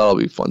fall. So that'll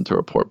be fun to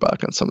report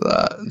back on some of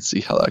that and see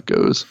how that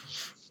goes.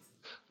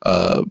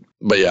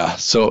 But yeah,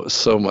 so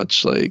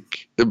much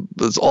like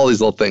there's all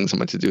these little things on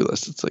my to-do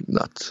list. It's like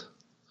nuts.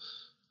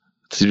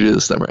 To-do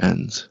list never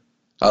ends.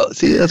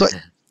 See, that's why.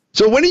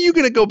 So when are you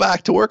going to go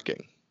back to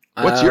working?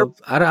 What's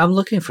I'm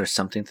looking for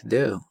something to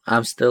do.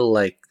 I'm still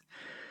like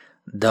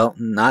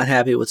not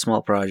happy with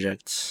small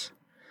projects.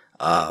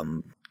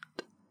 The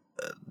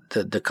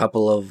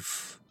couple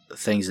of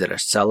things that are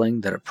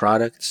selling that are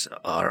products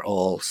are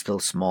all still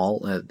small.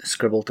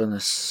 Scribbleton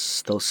is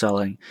still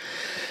selling.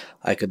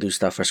 I could do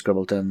stuff for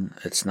Scribbleton.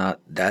 It's not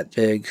that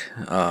big.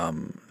 A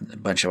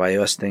bunch of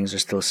iOS things are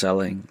still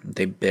selling.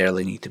 They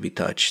barely need to be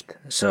touched.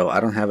 So I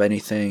don't have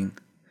anything,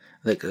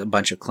 like a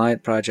bunch of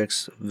client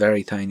projects,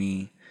 very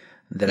tiny,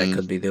 that I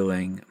could be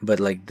doing. But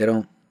like they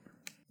don't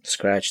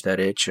scratch that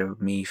itch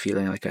of me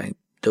feeling like I'm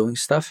doing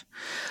stuff.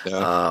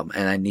 Yeah.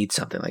 And I need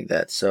something like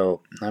that.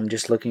 So I'm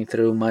just looking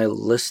through my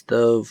list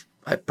of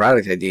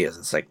product ideas.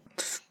 It's like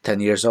 10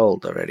 years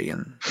old already.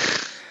 And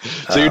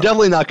so you're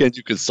definitely not going to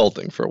do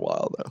consulting for a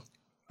while, though.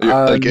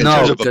 In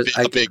terms of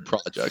a big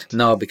project.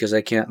 No, because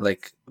I can't,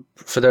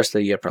 for the rest of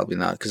the year, probably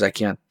not, because I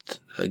can't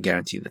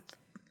guarantee the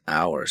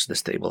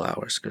stable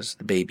hours, because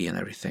the baby and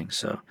everything.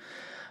 So,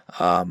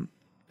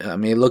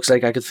 it looks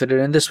like I could fit it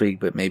in this week,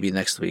 but maybe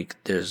next week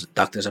there's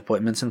doctor's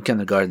appointments and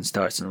kindergarten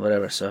starts and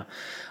whatever. So,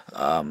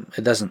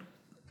 it doesn't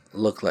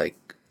look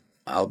like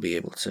I'll be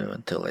able to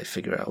until I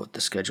figure out what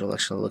the schedule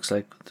actually looks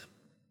like with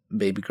the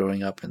baby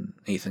growing up and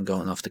Ethan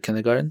going off to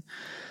kindergarten.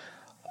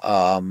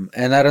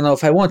 And I don't know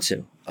if I want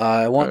to.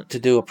 I want to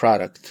do a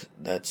product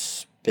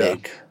that's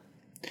big,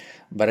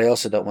 but I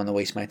also don't want to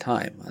waste my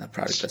time on a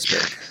product that's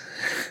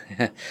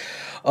big.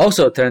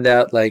 Also, it turned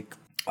out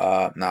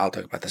I'll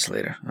talk about this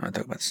later. I want to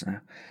talk about this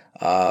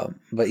now.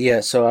 But yeah,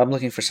 so I'm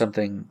looking for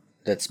something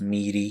that's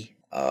meaty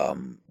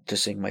to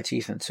sink my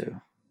teeth into,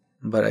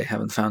 but I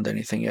haven't found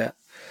anything yet.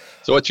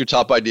 So what's your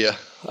top idea?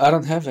 I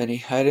don't have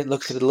any. I didn't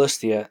look through the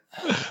list yet.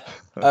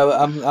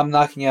 I'm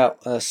knocking out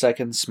a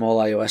second small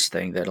iOS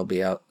thing that'll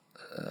be out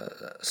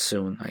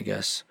soon, I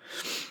guess.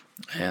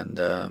 And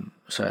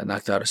so I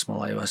knocked out a small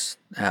iOS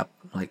app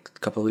like a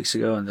couple of weeks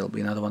ago, and there'll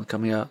be another one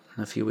coming out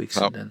in a few weeks.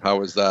 How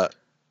was that?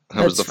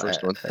 How was the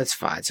first one? It's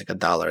fine. It's like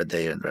 $1 a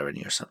day in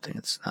revenue or something.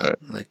 It's not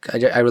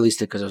I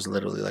released it because it was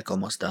literally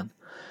almost done.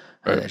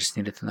 Right. I just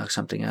needed to knock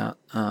something out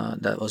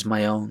that was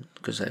my own,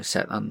 because I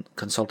sat on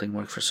consulting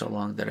work for so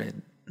long that I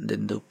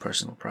didn't do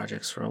personal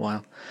projects for a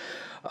while.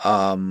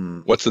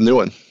 What's the new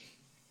one?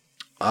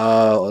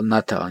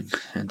 Not telling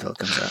until it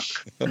comes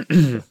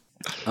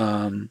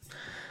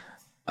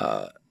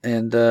out.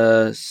 And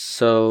but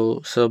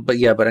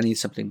I need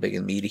something big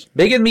and meaty.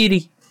 Big and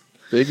meaty.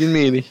 Big and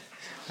meaty.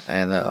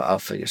 And I'll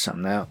figure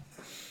something out.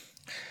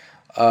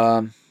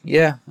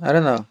 Yeah, I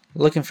don't know.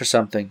 Looking for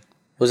something.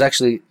 Was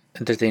actually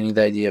entertaining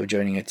the idea of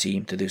joining a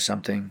team to do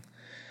something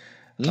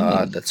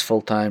that's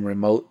full-time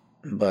remote,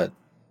 but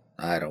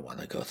I don't want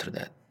to go through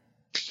that.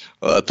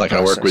 Well, that's not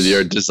going to work with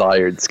your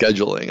desired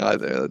scheduling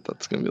either.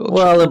 That's going to be a little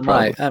well, it problem.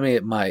 might. I mean,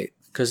 it might,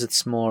 because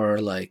it's more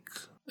like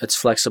it's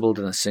flexible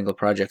than a single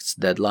project's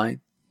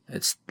deadline.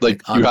 It's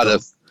like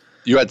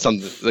you had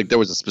something like there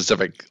was a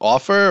specific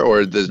offer,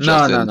 or this no.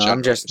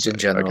 I'm just in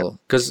general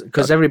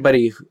because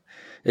everybody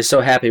is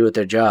so happy with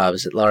their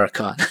jobs at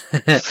Laracon,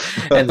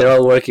 and they're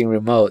all working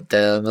remote.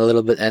 I'm a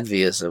little bit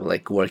envious of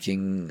like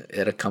working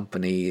at a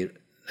company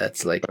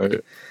that's like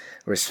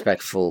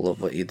respectful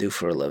of what you do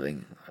for a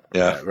living.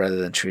 Yeah. Rather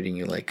than treating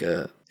you like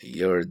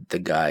you're the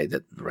guy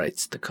that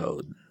writes the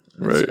code.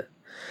 Right.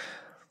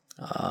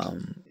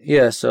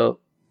 Yeah. So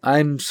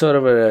I'm sort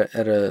of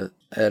at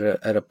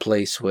a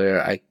place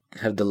where I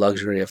have the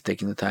luxury of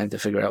taking the time to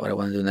figure out what I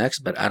want to do next,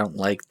 but I don't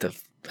like the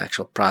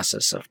actual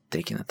process of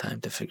taking the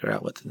time to figure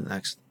out what to do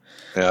next.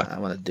 Yeah. I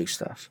want to do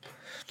stuff.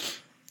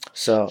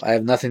 So I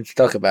have nothing to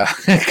talk about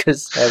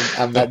because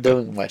I'm not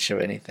doing much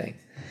of anything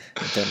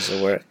in terms of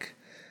work.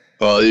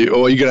 Well, are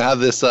you going to have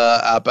this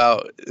app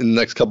out in the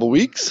next couple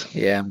weeks?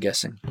 Yeah, I'm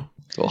guessing.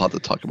 We'll have to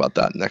talk about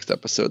that next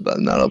episode.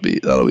 Then that'll be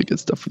good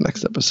stuff for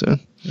next episode.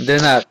 They're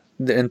not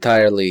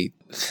entirely.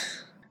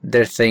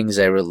 They're things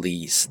I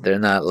release. They're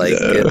not like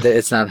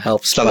it's not HelpSpot.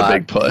 It's not a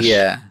big push.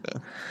 Yeah.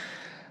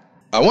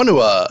 I want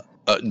to.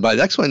 My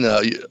next one,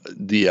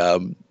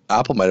 the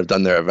Apple might have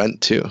done their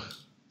event too.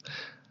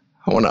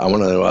 I want to.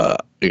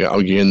 I'm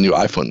getting a new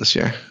iPhone this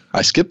year.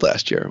 I skipped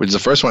last year, which is the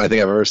first one I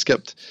think I've ever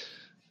skipped.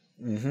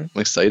 Mm-hmm.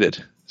 I'm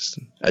excited.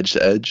 Edge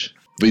to edge.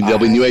 There'll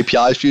be new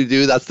APIs for you to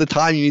do. That's the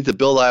time you need to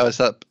build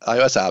iOS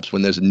apps.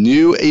 When there's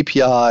new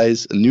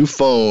APIs, a new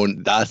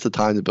phone, that's the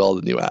time to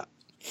build a new app.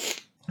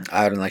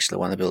 I don't actually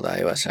want to build an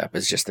iOS app.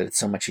 It's just that it's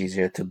so much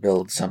easier to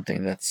build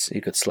something that's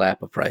you could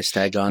slap a price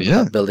tag on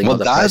without building all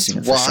the pricing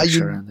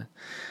infrastructure.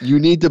 You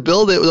need to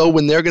build it though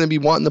when they're going to be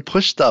wanting to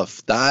push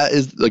stuff. That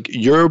is like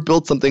you're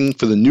built something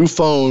for the new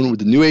phone with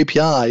the new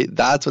API.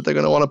 That's what they're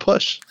going to want to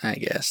push. I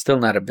guess. Still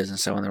not a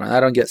business I want to run. I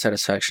don't get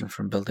satisfaction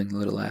from building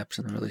little apps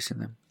and releasing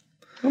them.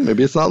 Well,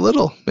 maybe it's not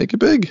little. Make it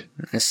big.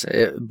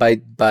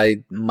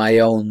 By my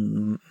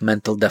own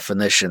mental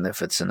definition,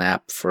 if it's an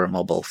app for a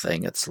mobile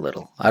thing, it's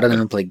little. I don't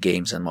even play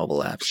games on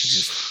mobile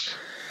apps.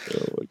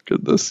 Oh my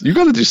goodness! You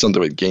got to do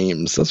something with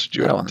games. That's what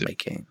you. I want to make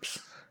games.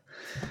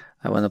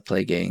 I want to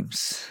play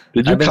games.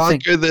 Did you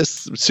conquer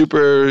this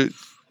super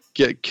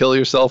kill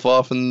yourself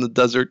off in the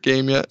desert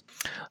game yet?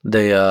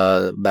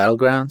 The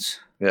Battlegrounds.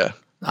 Yeah.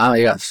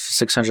 I got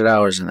 600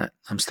 hours in it.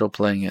 I'm still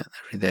playing it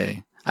every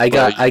day. I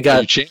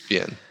got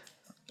champion.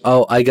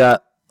 Oh, I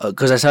got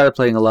because I started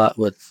playing a lot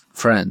with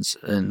friends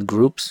in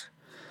groups.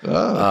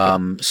 Oh,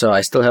 okay. So I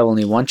still have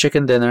only one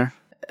chicken dinner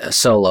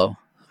solo,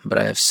 but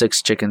I have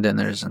 6 chicken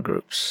dinners in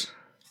groups.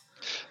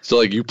 So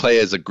like you play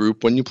as a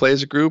group when you play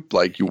as a group,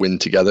 like you win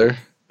together?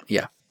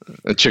 Yeah.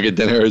 A chicken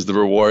dinner is the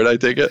reward, I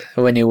take it?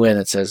 When you win,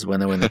 it says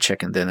when I win the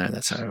chicken dinner.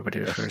 That's how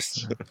everybody refers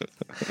to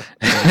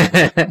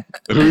it.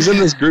 Who's in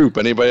this group?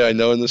 Anybody I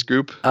know in this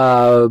group?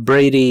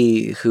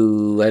 Brady,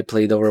 who I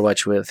played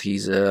Overwatch with,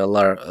 he's a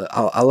lot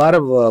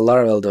of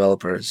Laravel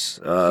developers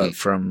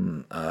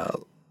from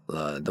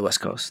the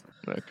West Coast.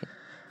 Okay.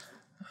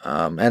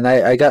 And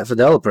I got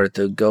Fideloper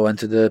to go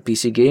into the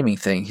PC gaming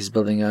thing. He's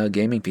building a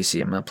gaming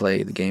PC. I'm going to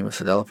play the game with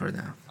Fideloper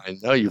now. I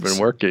know you've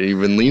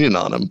been leaning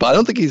on him, but I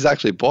don't think he's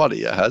actually bought it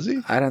yet, has he?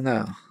 I don't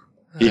know.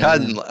 He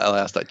hadn't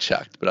last I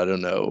checked, but I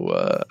don't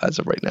know as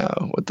of right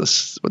now what the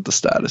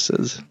status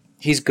is.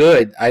 He's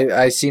good.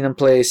 I seen him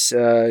play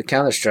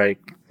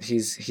Counter-Strike.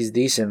 He's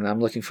decent.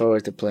 I'm looking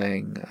forward to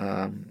playing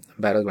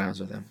Battlegrounds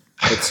with him.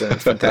 It's a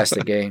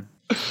fantastic game.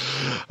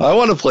 I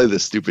want to play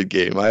this stupid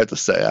game. I have to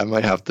say, I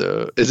might have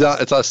to. It's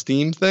a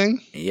Steam thing?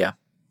 Yeah.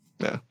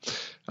 Yeah.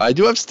 I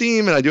do have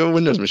Steam and I do have a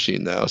Windows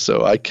machine now,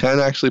 so I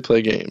can actually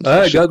play games.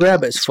 Go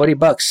grab it. It's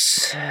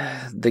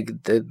 $40.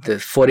 The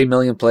 40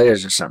 million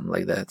players or something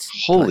like that.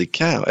 Holy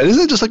cow! And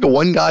isn't it just like a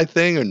one guy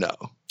thing or no?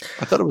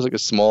 I thought it was like a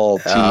small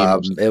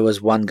team. It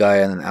was one guy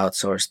in an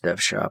outsourced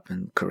dev shop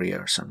in Korea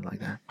or something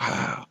like that.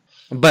 Wow.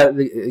 But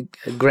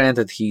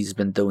granted, he's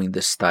been doing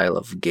this style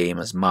of game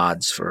as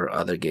mods for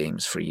other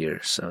games for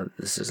years, so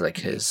this is like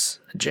his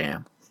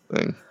jam.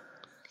 Thing.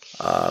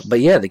 But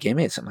yeah, the game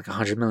made something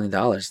like $100 million.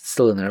 It's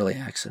still in early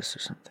access or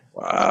something.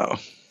 Wow.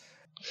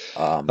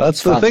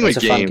 That's the thing with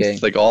games.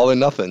 It's like all or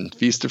nothing,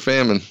 feast or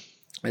famine.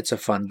 It's a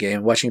fun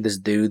game. Watching this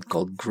dude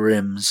called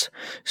Grims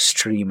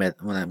stream it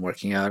when I'm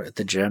working out at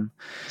the gym.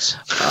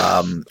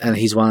 And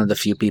he's one of the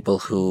few people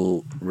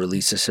who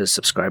releases his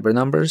subscriber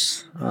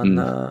numbers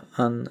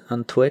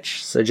on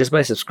Twitch. So just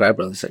by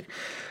subscriber, it's like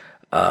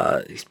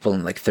he's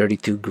pulling like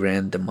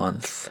 $32,000 a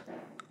month.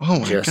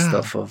 Oh my just God.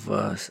 Off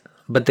of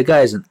but the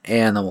guy is an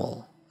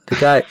animal. The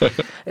guy.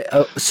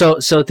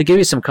 So to give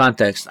you some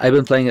context, I've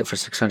been playing it for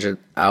 600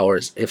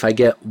 hours. If I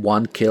get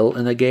one kill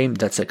in a game,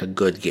 that's like a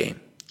good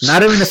game.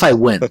 Not even if I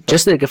win,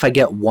 just like if I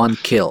get one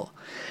kill,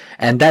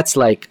 and that's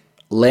like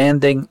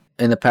landing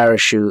in a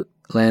parachute,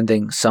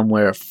 landing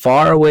somewhere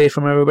far away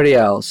from everybody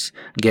else,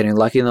 getting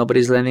lucky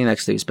nobody's landing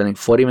next to you, spending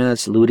 40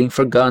 minutes looting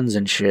for guns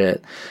and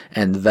shit,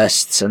 and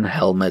vests and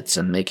helmets,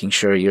 and making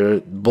sure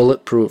you're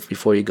bulletproof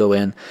before you go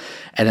in,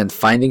 and then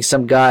finding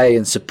some guy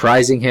and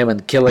surprising him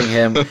and killing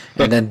him,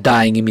 and then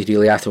dying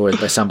immediately afterwards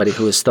by somebody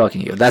who is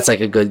stalking you. That's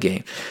like a good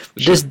game.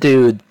 Sure. This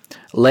dude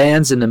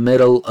lands in the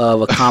middle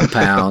of a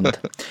compound,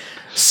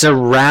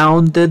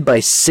 surrounded by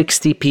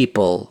 60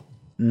 people.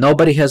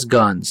 Nobody has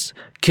guns.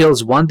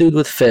 Kills one dude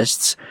with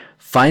fists,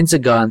 finds a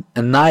gun,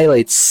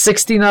 annihilates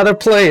 16 other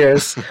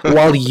players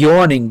while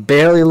yawning,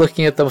 barely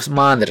looking at the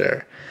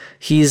monitor.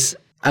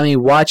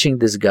 Watching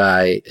this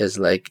guy is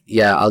like,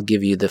 yeah, I'll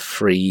give you the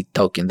free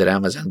token that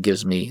Amazon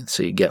gives me,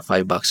 so you get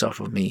 $5 off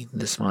of me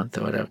this month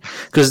or whatever.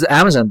 Because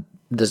Amazon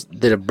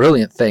did a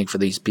brilliant thing for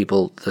these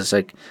people. It's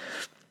like,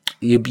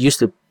 you used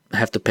to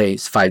have to pay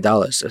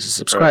 $5 as a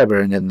subscriber,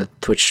 right, and then the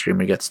Twitch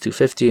streamer gets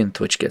 $2.50 and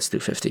Twitch gets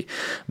 $2.50.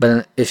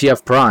 But if you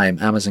have Prime,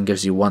 Amazon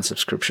gives you one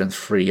subscription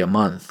free a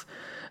month.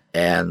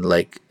 And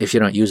like, if you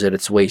don't use it,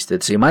 it's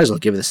wasted. So you might as well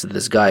give this to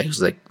this guy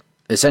who's like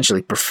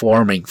essentially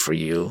performing for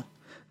you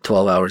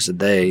 12 hours a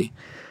day,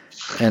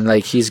 and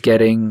like he's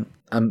getting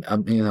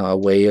a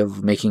way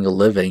of making a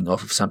living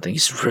off of something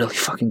he's really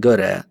fucking good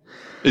at.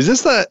 Is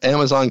this the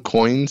Amazon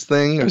coins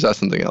thing, or is that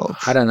something else?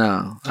 I don't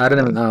know. I don't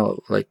even know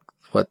like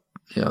what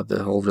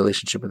the whole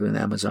relationship between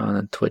Amazon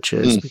and Twitch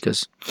is,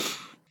 because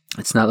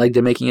it's not like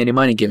they're making any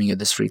money giving you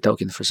this free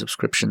token for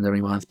subscription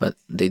every month, but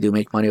they do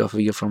make money off of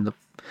you from the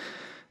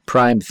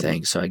Prime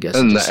thing, so I guess.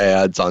 And the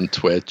ads on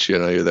Twitch,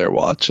 you're there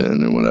watching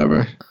and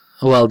whatever.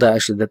 Well,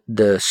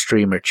 the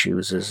streamer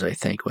chooses, I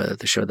think, whether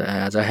to show the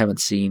ads. I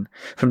haven't seen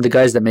from the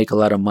guys that make a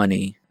lot of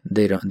money.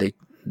 They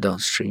don't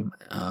stream.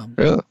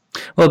 Really?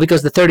 Well,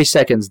 because the 30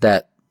 seconds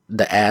that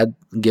the ad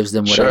gives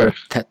them, whatever,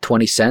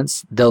 20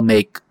 cents, they'll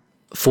make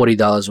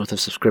 $40 worth of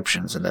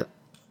subscriptions in that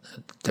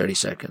 30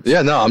 seconds.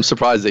 Yeah, no, I'm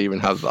surprised they even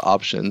have the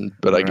option,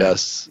 but I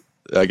guess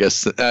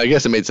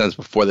it made sense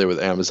before they were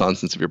with Amazon,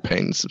 since if you're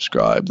paying to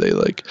subscribe, they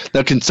like.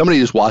 Now, can somebody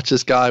just watch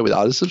this guy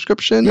without a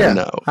subscription? Yeah, or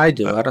no, I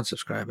do. I don't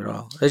subscribe at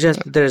all. It's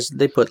just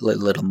they put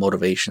little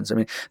motivations. I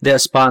mean, they are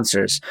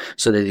sponsors,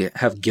 so they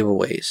have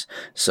giveaways.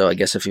 So I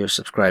guess if you're a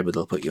subscriber,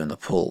 they'll put you in the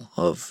pool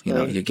of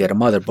you get a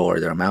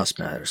motherboard or a mouse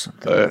pad or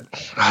something.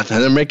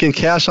 Then they're making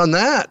cash on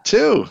that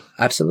too.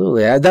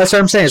 Absolutely, that's what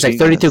I'm saying. It's like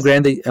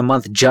 $32,000 a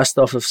month just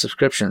off of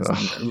subscriptions.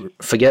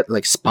 Forget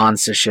like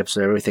sponsorships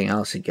or everything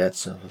else he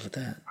gets off of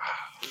that.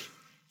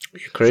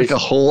 You're crazy. It's like a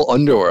whole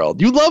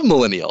underworld. You love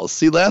millennials.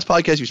 See, last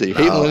podcast you said you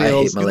hate millennials. I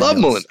hate millennials. You love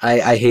millennials.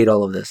 I hate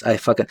all of this. I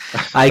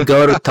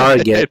go to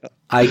Target.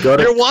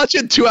 You're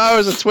watching 2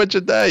 hours of Twitch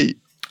a day.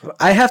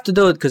 I have to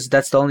do it because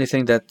that's the only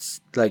thing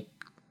that's like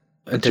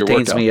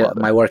entertains me at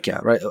my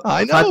workout. Right?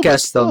 I know.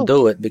 Podcasts don't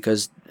do it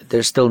because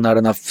there's still not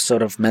enough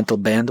sort of mental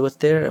bandwidth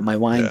there. My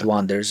mind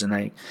wanders and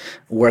I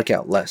work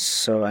out less.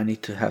 So I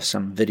need to have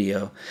some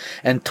video.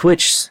 And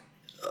Twitch,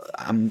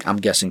 I'm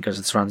guessing because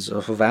it runs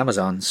off of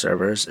Amazon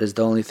servers, is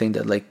the only thing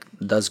that like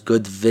does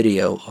good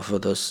video off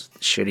of those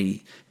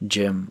shitty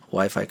gym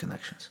Wi-Fi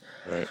connections.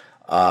 Right.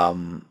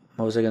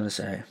 What was I gonna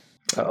say?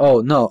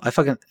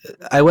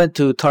 I went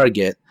to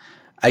Target.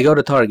 I go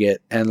to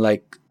Target and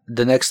like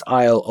the next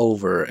aisle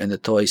over in the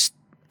toys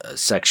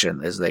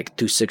section is like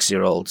 2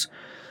 6-year-olds.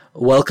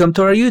 Welcome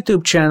to our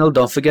YouTube channel.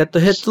 Don't forget to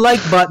hit the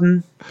like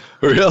button.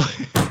 Really?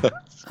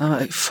 I'm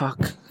like, fuck.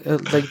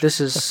 Like this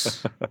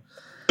is.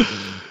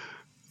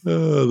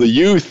 The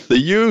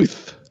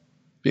youth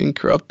being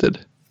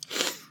corrupted.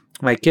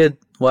 My kid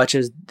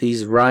watches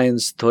these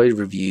Ryan's toy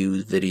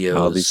review videos.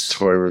 Oh, these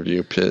toy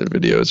review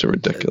videos are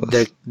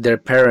ridiculous. Their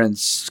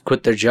parents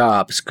quit their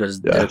jobs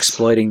because they're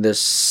exploiting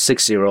this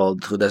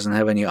 6-year-old who doesn't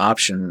have any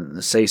option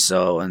to say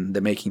so, and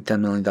they're making $10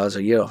 million a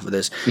year off of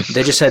this.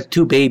 They just had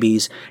 2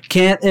 babies,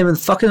 can't even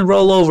fucking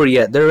roll over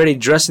yet. They're already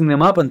dressing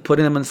them up and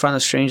putting them in front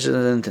of strangers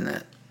on the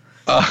internet.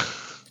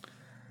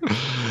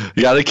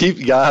 You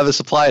gotta have a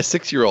supply of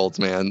 6-year-olds,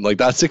 man. Like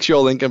that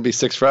 6-year-old ain't gonna be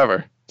 6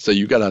 forever. So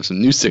you gotta have some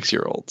new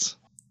 6-year-olds.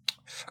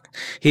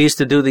 He used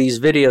to do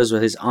these videos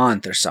with his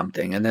aunt or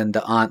something, and then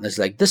the aunt is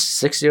like, "This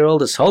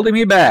 6-year-old is holding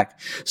me back."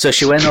 So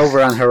she went over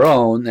on her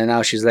own, and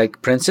now she's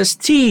like Princess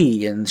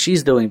T, and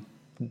she's doing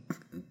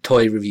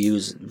toy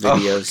reviews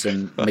videos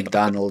and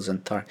McDonald's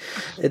and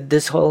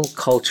this whole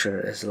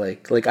culture is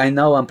like I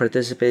know I'm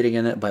participating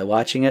in it by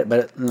watching it,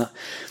 but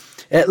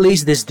at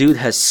least this dude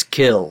has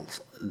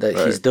skills. That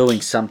he's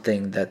doing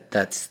something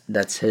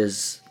that's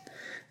his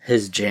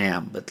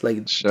jam, but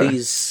like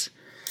these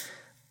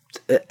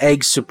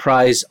egg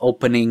surprise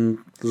opening,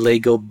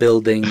 Lego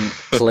building,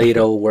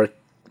 Play-Doh work,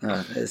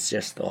 it's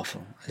just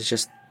awful. It's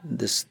just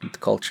this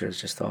culture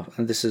is just awful,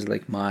 and this is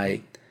like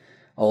my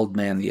old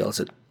man yells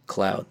at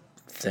cloud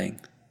thing.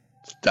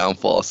 It's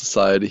downfall of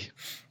society.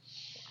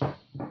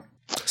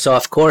 So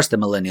of course the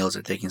millennials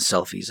are taking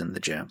selfies in the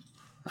gym.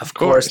 Of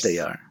course they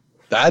are.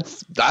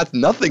 That's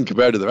nothing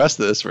compared to the rest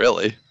of this,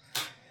 really.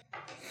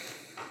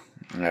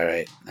 All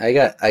right, I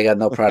got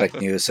no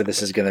product news, so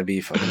this is gonna be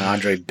fucking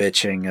Andre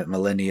bitching at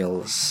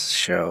Millennials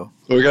show.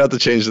 We're gonna have to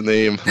change the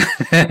name.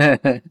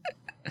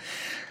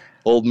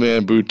 Old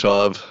man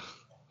Butov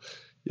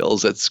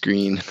yells at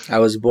screen. I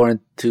was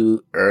born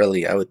too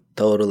early. I would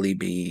totally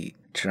be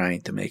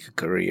trying to make a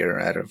career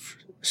out of.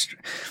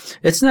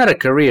 It's not a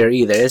career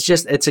either.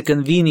 It's a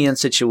convenient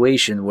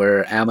situation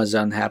where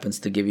Amazon happens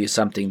to give you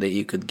something that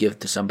you could give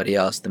to somebody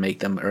else to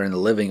make them earn a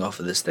living off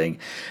of this thing.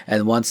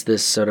 And once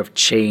this sort of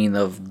chain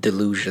of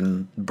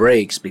delusion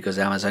breaks because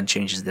Amazon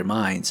changes their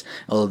minds,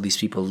 all of these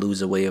people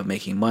lose a way of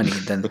making money.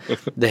 Then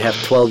they have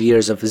 12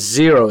 years of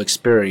zero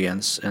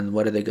experience. And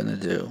what are they going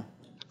to do?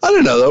 I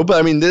don't know though, but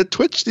I mean, these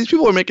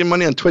people were making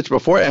money on Twitch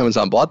before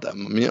Amazon bought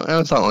them. I mean,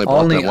 Amazon only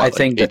bought them, I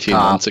think, 18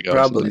 months ago.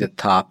 Probably the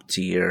top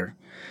tier.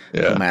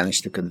 Who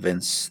managed to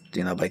convince,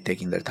 by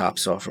taking their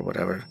tops off or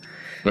whatever.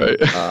 Right.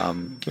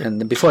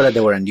 And before that, they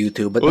were on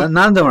YouTube, but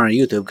none of them are on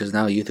YouTube because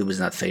now YouTube is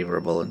not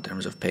favorable in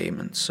terms of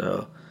payment.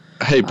 So,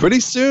 hey,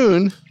 pretty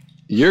soon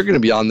you're going to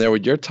be on there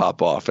with your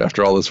top off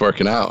after all this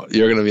working out.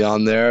 You're going to be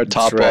on there,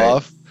 top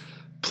off,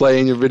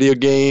 playing your video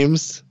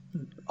games.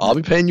 I'll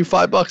be paying you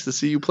 $5 to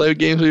see you play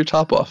games with your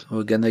top off.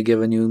 We're going to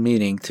give a new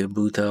meaning to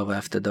Butov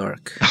After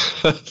Dark.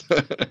 I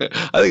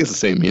think it's the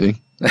same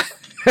meaning.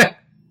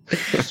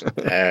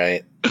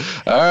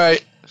 All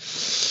right.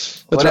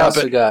 What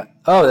else we got?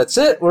 Oh, that's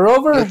it. We're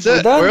over. That's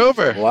it. We're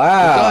over.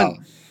 Wow. We're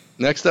done.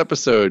 Next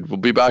episode, we'll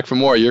be back for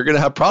more. You're going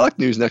to have product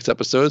news next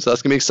episode, so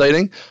that's going to be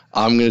exciting.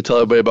 I'm going to tell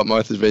everybody about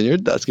Martha's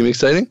Vineyard. That's going to be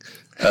exciting.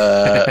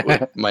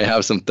 We might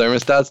have some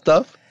thermostat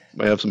stuff.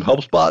 Might have some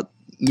HelpSpot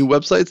new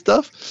website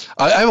stuff.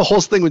 I have a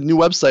whole thing with new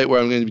website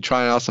where I'm going to be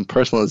trying out some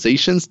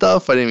personalization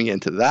stuff. I didn't even get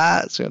into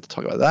that, so we have to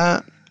talk about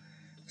that.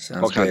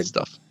 Sounds all good. kinds of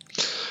stuff.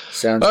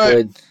 Sounds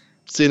good.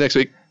 See you next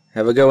week.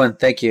 Have a good one.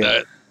 Thank you. All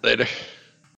right. Later.